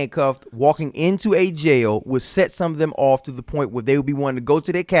being handcuffed, walking into a jail would set some of them off to the point where they would be wanting to go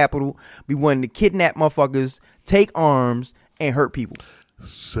to their capital, be wanting to kidnap motherfuckers, take arms, and hurt people.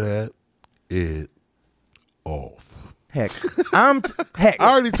 Set it off. Heck. I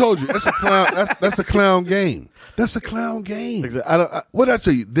already told you that's a clown. That's a clown game. That's a clown game. What I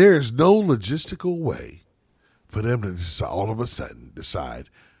tell you, there is no logistical way for them to just all of a sudden decide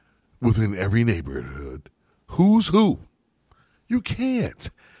within every neighborhood who's who. You can't.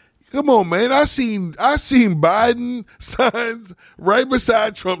 Come on, man. I seen Biden signs right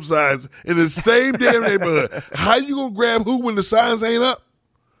beside Trump signs in the same damn neighborhood. How you gonna grab who when the signs ain't up?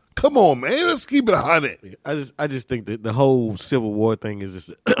 Come on, man. Let's keep it 100. I just think that the whole Civil War thing is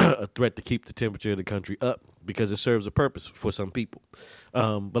just a threat to keep the temperature of the country up because it serves a purpose for some people.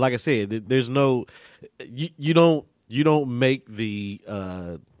 But like I said, there's no you don't make the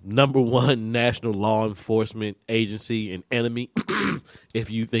number one national law enforcement agency an enemy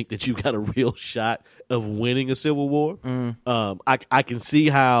if you think that you've got a real shot of winning a civil war. I can see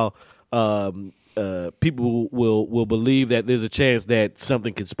how people will believe that there's a chance that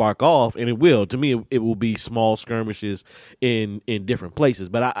something could spark off, and it will. To me, it will be small skirmishes in different places.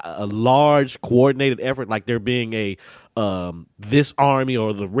 But a large coordinated effort, like there being a this army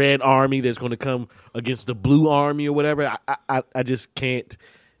or the red army that's going to come against the blue army or whatever, I just can't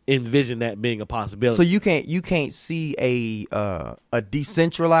envision that being a possibility. So you can't see a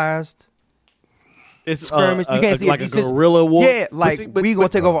decentralized it's skirmish. You can't see like a guerrilla war. Yeah, like we gonna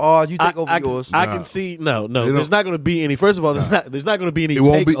take over ours, you take over yours. I can see no. There's not going to be any. First of all, there's not going to be any It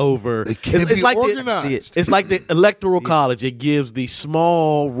won't be- takeover. it can't be like organized. it's like the electoral college. It gives the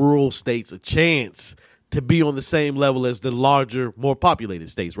small rural states a chance to be on the same level as the larger, more populated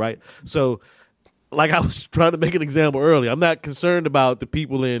states, right? So, like I was trying to make an example earlier, I'm not concerned about the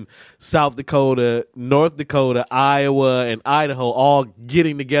people in South Dakota, North Dakota, Iowa, and Idaho all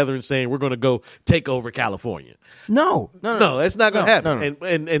getting together and saying we're going to go take over California. No, that's not going to happen. No.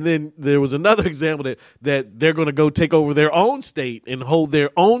 And then there was another example that they're going to go take over their own state and hold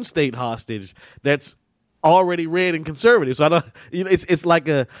their own state hostage. That's already red and conservative. So I don't. It's like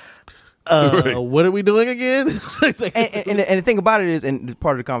a. What are we doing again? and the thing about it is, and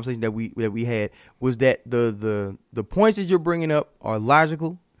part of the conversation that we had was that the points that you're bringing up are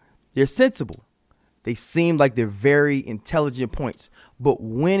logical, they're sensible, They seem like they're very intelligent points. But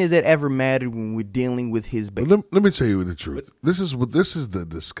when has that ever mattered when we're dealing with his base? Let me tell you the truth. This is the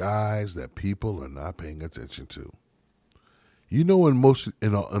disguise that people are not paying attention to. You know,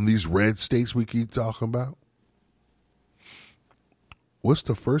 in these red states we keep talking about, what's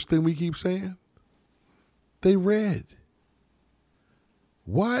the first thing we keep saying? They red.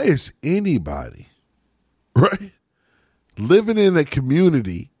 Why is anybody, right, living in a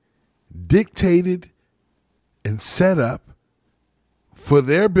community dictated and set up for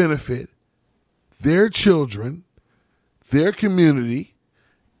their benefit, their children, their community,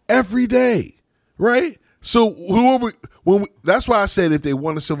 every day, right? So that's why I said if they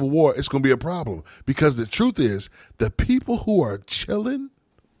won a civil war, it's going to be a problem. Because the truth is, the people who are chilling,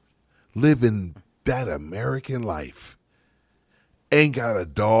 living that American life, ain't got a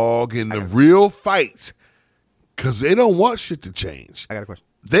dog in the real fight because they don't want shit to change. I got a question.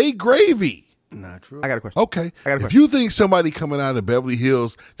 They gravy. Not true. I got a question. Okay. I got a If question. you think somebody coming out of Beverly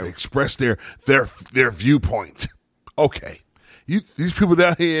Hills to express their viewpoint, okay. These people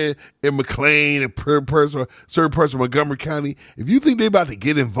down here in McLean and certain parts of Montgomery County, if you think they about to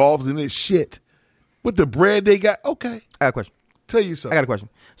get involved in this shit with the bread they got, okay. I got a question. Tell you something. I got a question.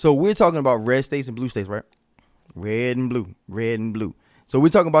 So we're talking about red states and blue states, right? Red and blue. Red and blue. So we're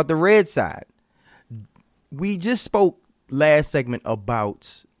talking about the red side. We just spoke last segment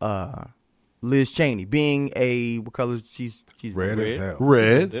about Liz Cheney being what color? She's Red as hell.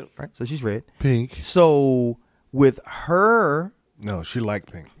 Red, right? So she's red. pink. So with her, No, she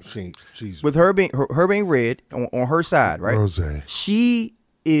liked pink. She's with her being being red on her side, right? Rose. She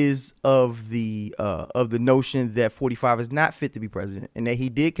is of the notion that 45 is not fit to be president and that he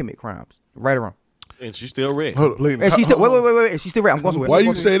did commit crimes. Right or wrong? And she's still red. Hold on. And she's still wait. She's still red. I'm going to it. Why I'm you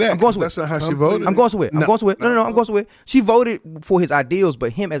going say that? I'm going to That's it. not how she voted. I'm going to it. I'm going to it. No. I'm going to it. She voted for his ideals,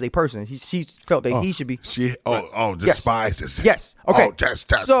 but him as a person, she felt that he should be. She Yes. despises him. Yes. Okay. Oh, just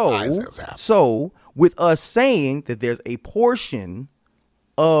despises him. So with us saying that there's a portion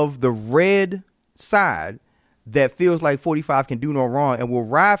of the red side that feels like 45 can do no wrong and will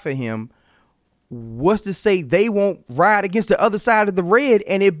ride for him, what's to say they won't ride against the other side of the red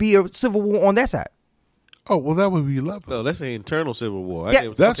and it be a civil war on that side? Oh, well, that would be lovely. No, that's an internal civil war. I Yeah,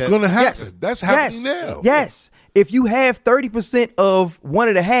 get- That's okay. going to happen. Yes. That's happening now. Yes. If you have 30% of one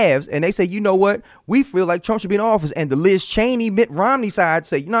of the halves and they say, you know what, we feel like Trump should be in office, and the Liz Cheney, Mitt Romney side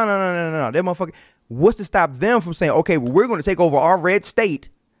say, no, that motherfucker, what's to stop them from saying, okay, well, we're going to take over our red state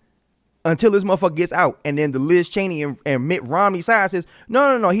until this motherfucker gets out. And then the Liz Cheney and Mitt Romney side says,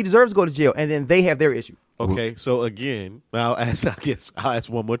 no, he deserves to go to jail. And then they have their issue. Okay, so again, I'll ask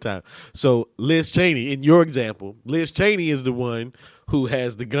one more time. So Liz Cheney, in your example, Liz Cheney is the one who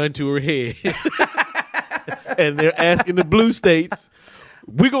has the gun to her head. And they're asking the blue states,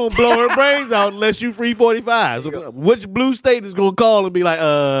 we're going to blow her brains out unless you free 45. So which blue state is going to call and be like,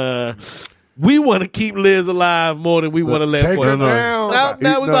 we want to keep Liz alive more than we want to let Take her her down.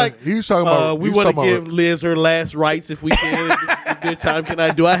 Now we're like, he's talking about. we he's want to talking give about- Liz her last rites if we can. This is a good time. Can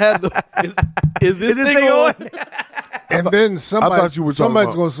I do? I have the. Is this this thing thing on? and then I somebody, thought you were talking somebody's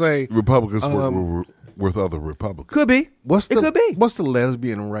about going to say, Republicans were with other Republicans. Could be. "What's It could be. What's the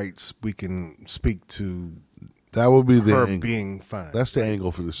lesbian rights we can speak to That would be the her angle. being fine?" That's the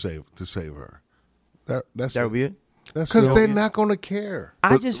angle to save her. That's That would be it. That's Because the- they're not going to care.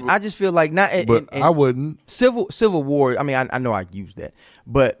 I just feel like not. But I wouldn't. Civil war. I mean, I know I used that,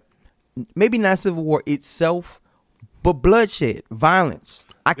 but maybe not civil war itself, but bloodshed, violence.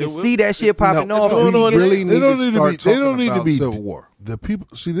 I can see that shit popping No, off. we when he gets- really need to start They don't talking need to about be Civil War. The people.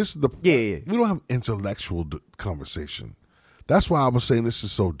 See, this is the. Yeah. We don't have intellectual conversation. That's why I was saying this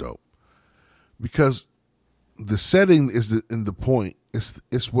is so dope, because the setting is the point. It's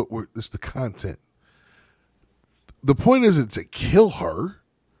the content. The point isn't to kill her.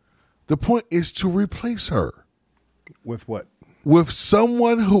 The point is to replace her With what? with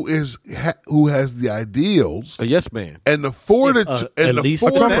someone who has the ideals A yes man. and the fortitude at and the least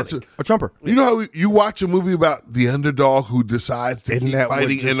a fortitude. a Trumper. You know how you watch a movie about the underdog who decides to Isn't keep that what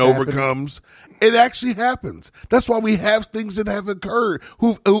fighting just and happened? overcomes? It actually happens. That's why we have things that have occurred.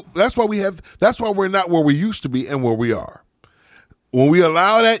 That's why we're not where we used to be and where we are. When we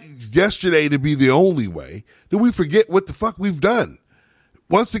allow that yesterday to be the only way, then we forget what the fuck we've done.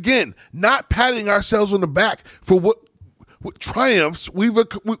 Once again, not patting ourselves on the back for what triumphs we've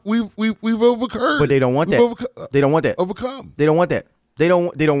overcome. But they don't want that. They don't want that. Overcome. They don't want that. They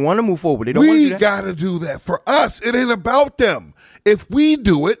don't want to move forward. They don't want to do We that. got to do that for us. It ain't about them. If we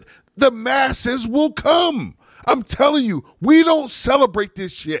do it, the masses will come. I'm telling you, we don't celebrate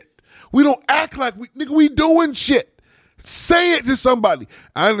this shit. We don't act like we doing shit. Say it to somebody.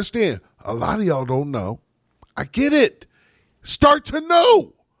 I understand. a lot of y'all don't know. I get it. Start to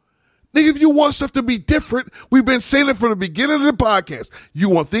know. Nigga, if you want stuff to be different, we've been saying it from the beginning of the podcast. You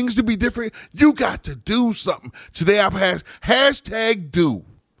want things to be different, you got to do something. Today I've had hashtag do.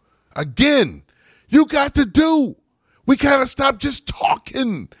 Again, you got to do. We gotta stop just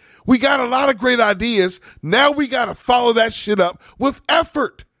talking. We got a lot of great ideas. Now we gotta follow that shit up with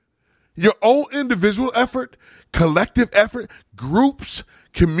effort. Your own individual effort, collective effort, groups,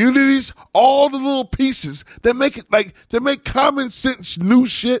 communities, all the little pieces that make it that make common sense new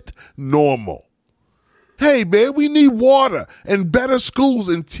shit normal. Hey man, we need water and better schools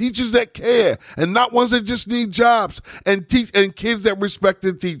and teachers that care and not ones that just need jobs and kids that respect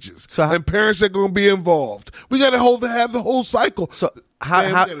their teachers and parents that are going to be involved. We got to have the whole cycle. So we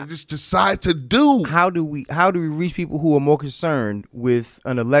got to just decide to do. How do we reach people who are more concerned with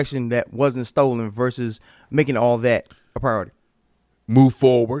an election that wasn't stolen versus making all that a priority? Move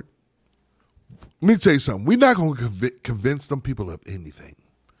forward. Let me tell you something. We're not going to convince them people of anything.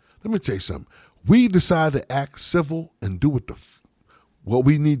 Let me tell you something. We decide to act civil and do what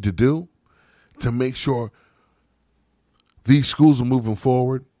we need to do to make sure these schools are moving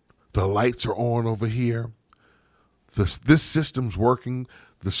forward. The lights are on over here. This system's working.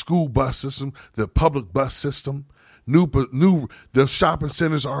 The school bus system, the public bus system, the shopping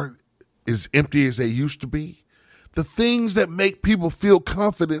centers aren't as empty as they used to be. The things that make people feel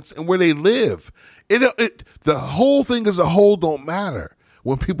confidence in where they live. The whole thing as a whole don't matter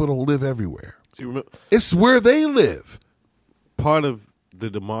when people don't live everywhere. See, remember, it's where they live. part of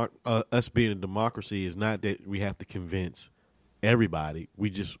the us being a democracy is not that we have to convince everybody.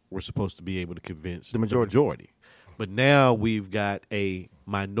 We're supposed to be able to convince the majority. But now we've got a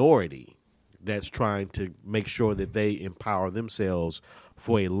minority that's trying to make sure that they empower themselves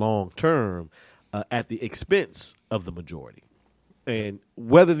for a long term at the expense of the majority. And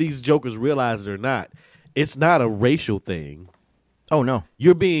whether these jokers realize it or not, it's not a racial thing. Oh, no.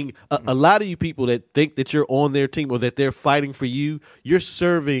 You're being a lot of you people that think that you're on their team or that they're fighting for you, you're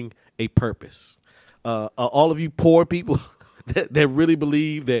serving a purpose. All of you poor people that really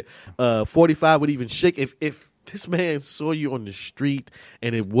believe that 45 would even shake if this man saw you on the street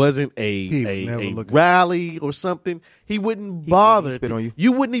and it wasn't a rally or something, he wouldn't bother. Spit on you.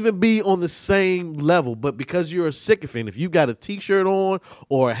 You wouldn't even be on the same level. But because you're a sycophant, if you got a T-shirt on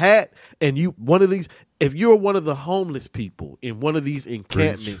or a hat and if you're one of the homeless people in one of these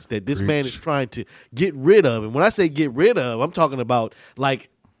encampments that this man is trying to get rid of, and when I say get rid of, I'm talking about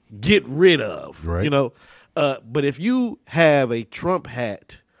like get rid of, right. You know. But if you have a Trump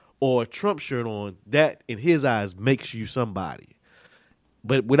hat or a Trump shirt on, that in his eyes makes you somebody.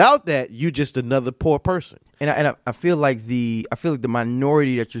 But without that, you're just another poor person. And I feel like the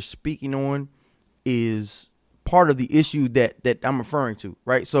minority that you're speaking on is part of the issue that I'm referring to,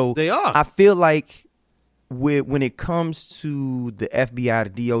 right? So they are. I feel like when it comes to the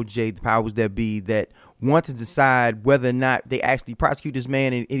FBI, the DOJ, the powers that be that want to decide whether or not they actually prosecute this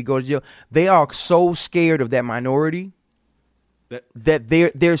man and he go to jail, they are so scared of that minority that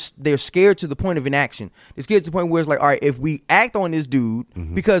they're scared to the point of inaction. They're scared to the point where it's like, all right, if we act on this dude,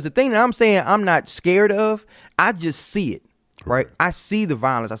 because the thing that I'm saying I'm not scared of, I just see it, right? I see the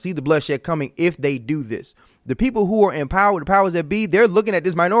violence. I see the bloodshed coming if they do this. The people who are in power, the powers that be, they're looking at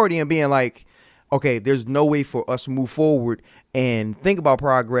this minority and being like, okay, there's no way for us to move forward and think about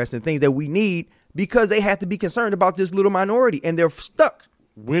progress and things that we need because they have to be concerned about this little minority and they're stuck.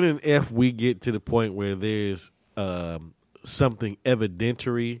 When and if we get to the point where there's something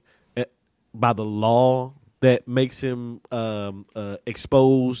evidentiary by the law that makes him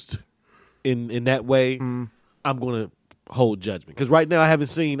exposed in that way, I'm going to hold judgment. Because right now I haven't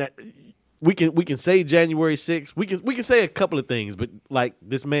seen that. We can say January 6th. We can say a couple of things, but like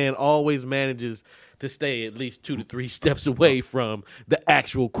this man always manages to stay at least 2 to 3 steps away from the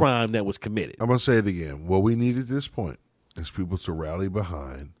actual crime that was committed. I'm going to say it again. What we need at this point is people to rally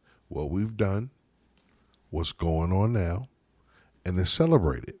behind what we've done, what's going on now, and to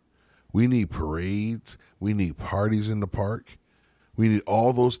celebrate it. We need parades. We need parties in the park. We need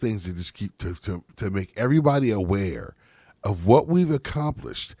all those things to just keep to make everybody aware of what we've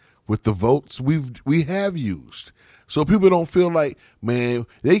accomplished with the votes we have used. So people don't feel like, man,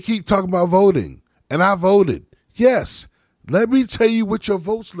 they keep talking about voting, and I voted. Yes, let me tell you what your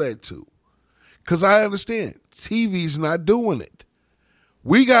votes led to. Because I understand, TV's not doing it.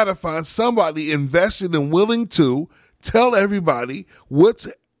 We got to find somebody invested and willing to tell everybody what's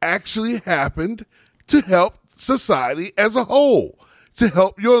actually happened to help society as a whole, to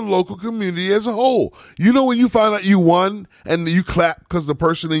help your local community as a whole. You know when you find out you won and you clap because the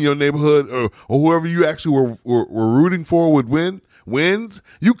person in your neighborhood or whoever you actually were rooting for would win? wins,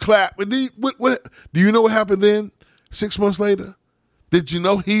 you clap. And then, what? Do you know what happened then? 6 months later, did you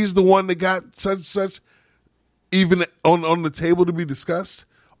know he's the one that got such even on the table to be discussed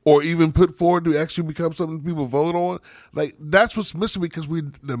or even put forward to actually become something people vote on? Like, that's what's missing because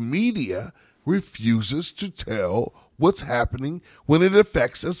the media refuses to tell what's happening when it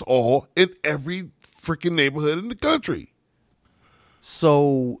affects us all in every freaking neighborhood in the country.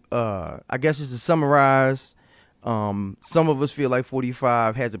 So I guess just to summarize, some of us feel like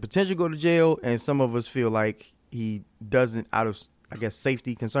 45 has the potential to go to jail, and some of us feel like he doesn't out of, I guess,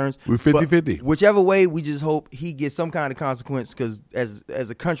 safety concerns. We're 50-50. But whichever way, we just hope he gets some kind of consequence because as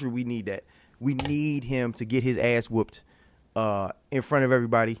a country, we need that. We need him to get his ass whooped in front of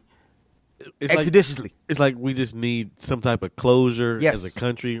everybody. Expeditiously. It's like we just need some type of closure Yes. as a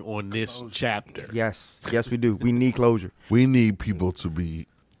country on this chapter. Yes, we do. We need closure. We need people to be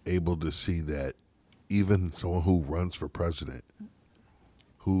able to see that even someone who runs for president,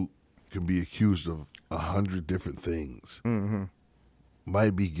 who can be accused of 100 different things,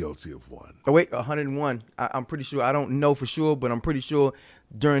 might be guilty of one. Oh, wait, 101. I'm pretty sure. I don't know for sure, but I'm pretty sure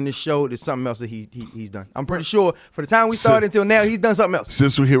during this show there's something else that he's done. I'm pretty sure for the time we started until now, he's done something else.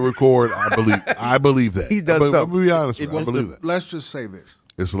 Since we hit record, I believe that. He's done but something. I'll be honest with you, I believe that. Let's just say this.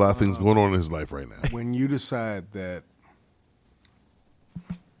 There's a lot of things going on in his life right now. When you decide that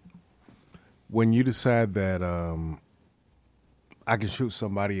I can shoot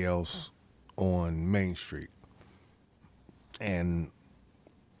somebody else on Main Street and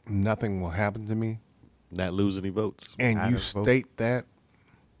nothing will happen to me, Not lose any votes. and I you don't vote. state that,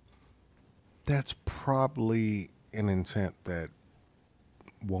 that's probably an intent that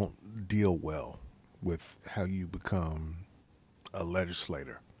won't deal well with how you become a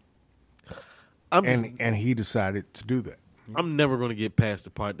legislator. And he decided to do that. I'm never going to get past the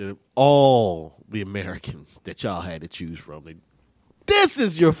part that all the Americans that y'all had to choose from, this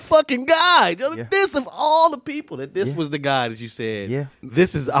is your fucking guy. Yeah. This of all the people, this Yeah. was the guy that you said, Yeah.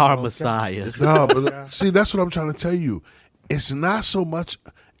 this is our Messiah. No, but see, that's what I'm trying to tell you. It's not so much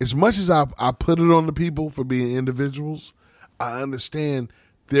as I put it on the people for being individuals, I understand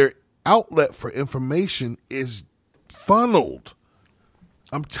their outlet for information is funneled.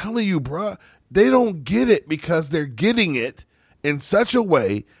 I'm telling you, bruh, they don't get it because they're getting it in such a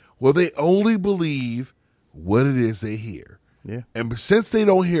way where they only believe what it is they hear. Yeah. And since they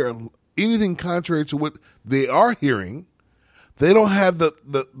don't hear anything contrary to what they are hearing, they don't have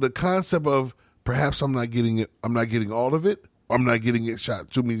the concept of perhaps I'm not getting it. I'm not getting all of it. I'm not getting it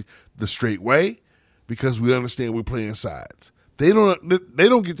shot to me the straight way because we understand we're playing sides. They don't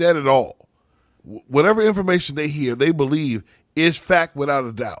get that at all. Whatever information they hear, they believe is fact without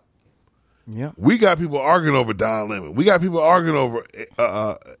a doubt. Yeah. We got people arguing over Don Lemon. We got people arguing over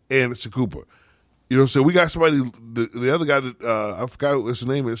Anderson Cooper. You know what I'm saying? We got somebody, the other guy that I forgot what his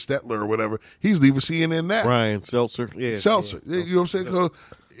name is, Stetler or whatever. He's leaving CNN now. Ryan Seltzer. Yeah. Seltzer. You know what I'm saying? So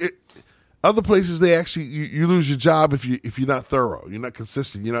other places, they actually you lose your job if you're not thorough, you're not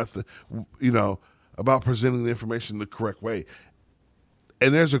consistent, you're not about presenting the information the correct way.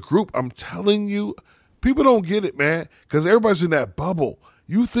 And there's a group, I'm telling you, people don't get it, man, because everybody's in that bubble.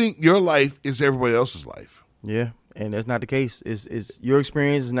 You think your life is everybody else's life. Yeah, and that's not the case. It's your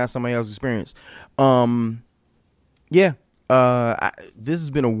experience, it's not somebody else's experience. This has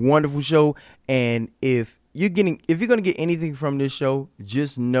been a wonderful show, and if you're gonna get anything from this show,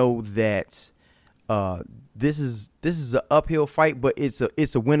 just know that this is an uphill fight, but it's a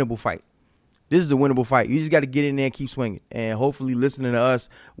winnable fight. This is a winnable fight. You just got to get in there and keep swinging. And hopefully listening to us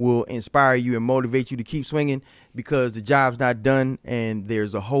will inspire you and motivate you to keep swinging because the job's not done and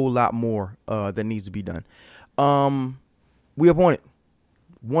there's a whole lot more that needs to be done. We up on it.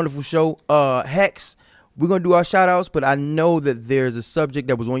 Wonderful show. Hex, we're going to do our shout outs, but I know that there's a subject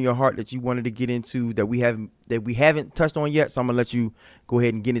that was on your heart that you wanted to get into that we haven't touched on yet. So I'm going to let you go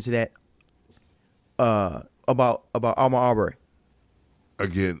ahead and get into that about Ahmaud Arbery.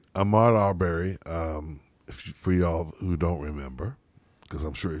 Again, Ahmaud Arbery, for y'all who don't remember, because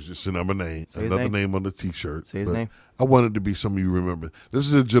I'm sure it's just another name on the T-shirt. Say his name. I wanted to be some of you remember. This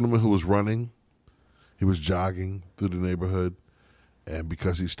is a gentleman who was running. He was jogging through the neighborhood, and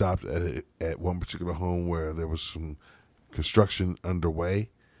because he stopped at one particular home where there was some construction underway,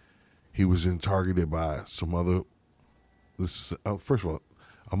 he was targeted by some other. First of all,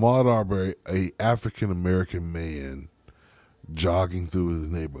 Ahmaud Arbery, a African American man, jogging through the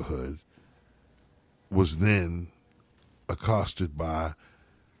neighborhood, was then accosted by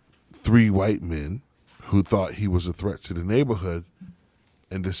 3 white men who thought he was a threat to the neighborhood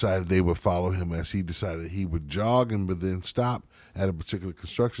and decided they would follow him as he decided he would jog and but then stop at a particular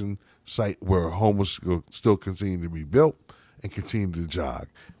construction site where a home was still continuing to be built and continued to jog,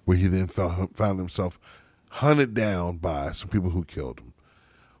 where he then found himself hunted down by some people who killed him.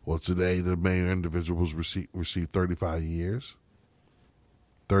 Well, today the main individual was received 35 years.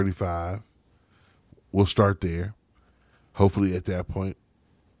 35. We'll start there. Hopefully at that point,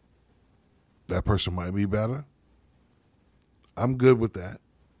 that person might be better. I'm good with that.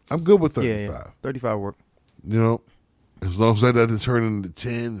 I'm good with 35. Yeah. 35 work. You know, as long as that doesn't turn into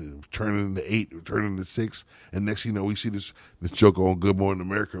 10, and turn into 8, or turn into 6, and next thing you know, we see this joker on Good Morning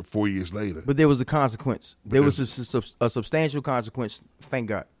America 4 years later. But there was a consequence. There was a substantial consequence, thank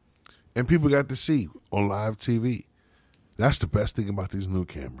God. And people got to see on live TV. That's the best thing about these new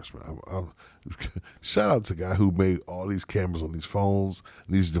cameras, man. Shout out to the guy who made all these cameras on these phones,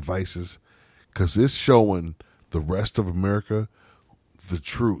 these devices, because it's showing the rest of America the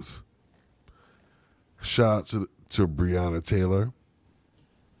truth. Shout out to Breonna Taylor.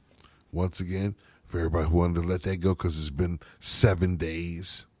 Once again, for everybody who wanted to let that go, because it's been 7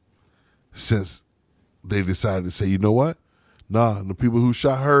 days since they decided to say, you know what? Nah, the people who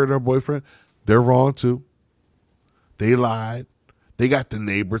shot her and her boyfriend, they're wrong too. They lied. They got the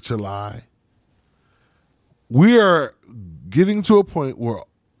neighbor to lie. We are getting to a point where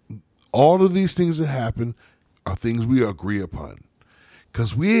all of these things that happen are things we agree upon.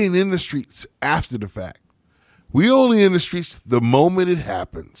 Because we ain't in the streets after the fact. We only in the streets the moment it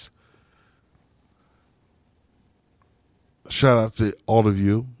happens. Shout out to all of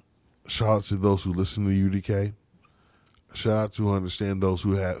you. Shout out to those who listen to UDK. Shout out to understand those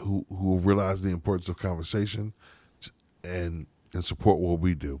who realize the importance of conversation and support what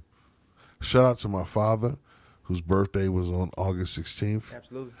we do. Shout out to my father, whose birthday was on August 16th.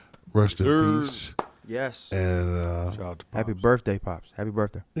 Absolutely. Rest in peace. Yes. And Shout out to Happy Pops. birthday, Pops. Happy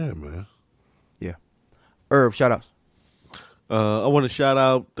birthday. yeah, man. Yeah. Herb, shout outs. I want to shout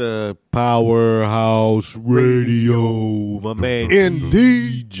out Powerhouse Radio, my man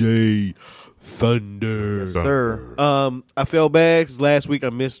Indeed. DJ Thunder. Sir. I felt bad because last week I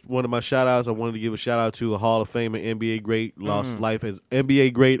missed one of my shout outs. I wanted to give a shout out to a Hall of Famer, NBA great, lost life as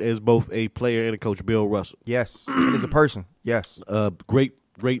NBA great as both a player and a coach, Bill Russell. Yes. And as a person. Yes. Great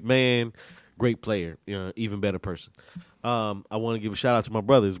man, great player, even better person. I want to give a shout out to my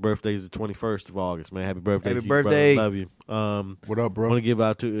brother. His birthday is the 21st of August, man. Happy birthday. Happy to you, brother. birthday. Love you. What up, I bro? want to give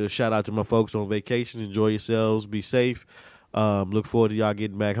a shout out to my folks on vacation. Enjoy yourselves. Be safe. Look forward to y'all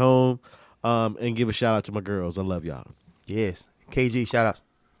getting back home. And give a shout out to my girls. I love y'all. Yes. KG, shout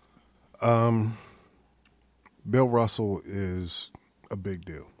outs. Bill Russell is a big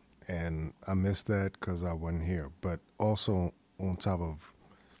deal, and I missed that because I wasn't here. But also on top of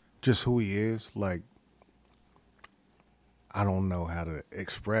just who he is, like, I don't know how to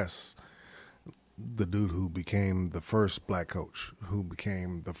express the dude who became the first black coach, who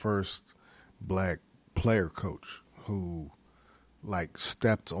became the first black player coach, who like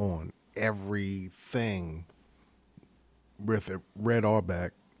stepped on everything with Red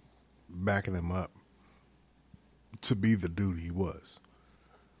Auerbach backing him up to be the dude he was.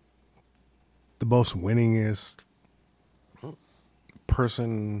 The most winningest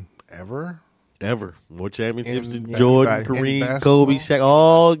person ever. Ever. More championships In- than Jordan, Everybody. In Kareem, Kobe, basketball? Shaq,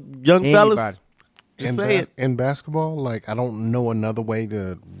 all young fellas. Anybody. Just say it. In basketball, like, I don't know another way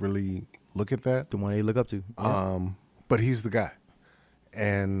to really look at that. The one they look up to. But he's the guy.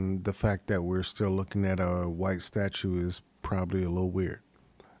 And the fact that we're still looking at a white statue is probably a little weird.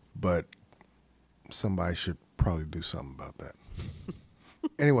 But somebody should probably do something about that.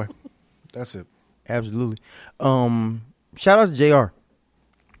 Anyway, that's it. Absolutely. Shout out to JR.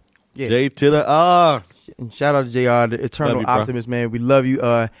 Yeah. J to the R. And shout out to JR, the eternal Love you, bro. optimist, man. We love you.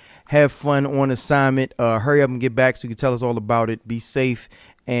 Have fun on assignment. Hurry up and get back so you can tell us all about it. Be safe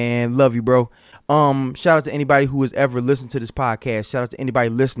and love you, bro. Shout out to anybody who has ever listened to this podcast. Shout out to anybody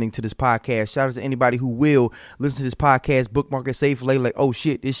listening to this podcast. Shout out to anybody who will listen to this podcast, bookmark it, save later. Like, oh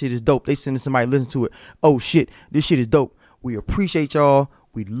shit, this shit is dope. They sending somebody to listen to it. Oh shit, this shit is dope. We appreciate y'all.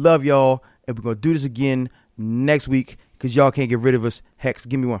 We love y'all. And we're going to do this again next week because y'all can't get rid of us. Hex,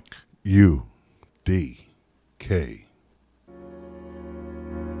 give me one. UDK.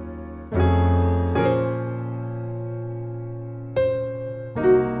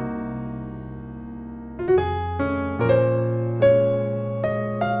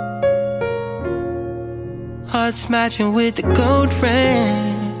 Hearts matching with the gold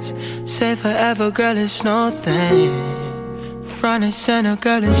rings. Say forever, girl, it's no thing. Front and center,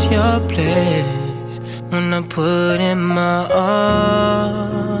 girl, it's your place. When I put in my all,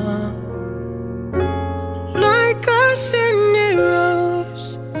 like a scented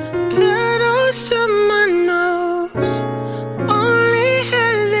rose, petals to my nose. Only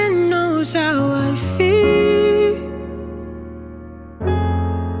heaven knows how I feel.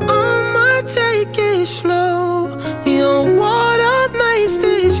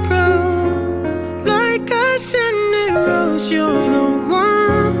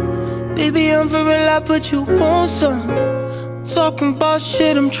 down for a lot, but you want some. Talking about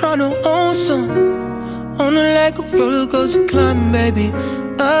shit, I'm tryna own some. On it like a roller coaster climbing, baby.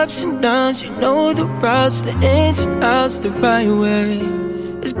 Ups and downs, you know the routes, the ins and outs, the right way.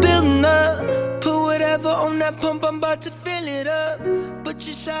 It's building up, put whatever on that pump, I'm about to fill it up. Put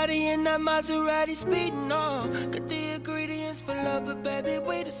your shawty in that Maserati speeding off. Got the ingredients for love, but baby,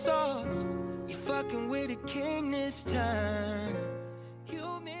 we the sauce. You fucking with a king this time.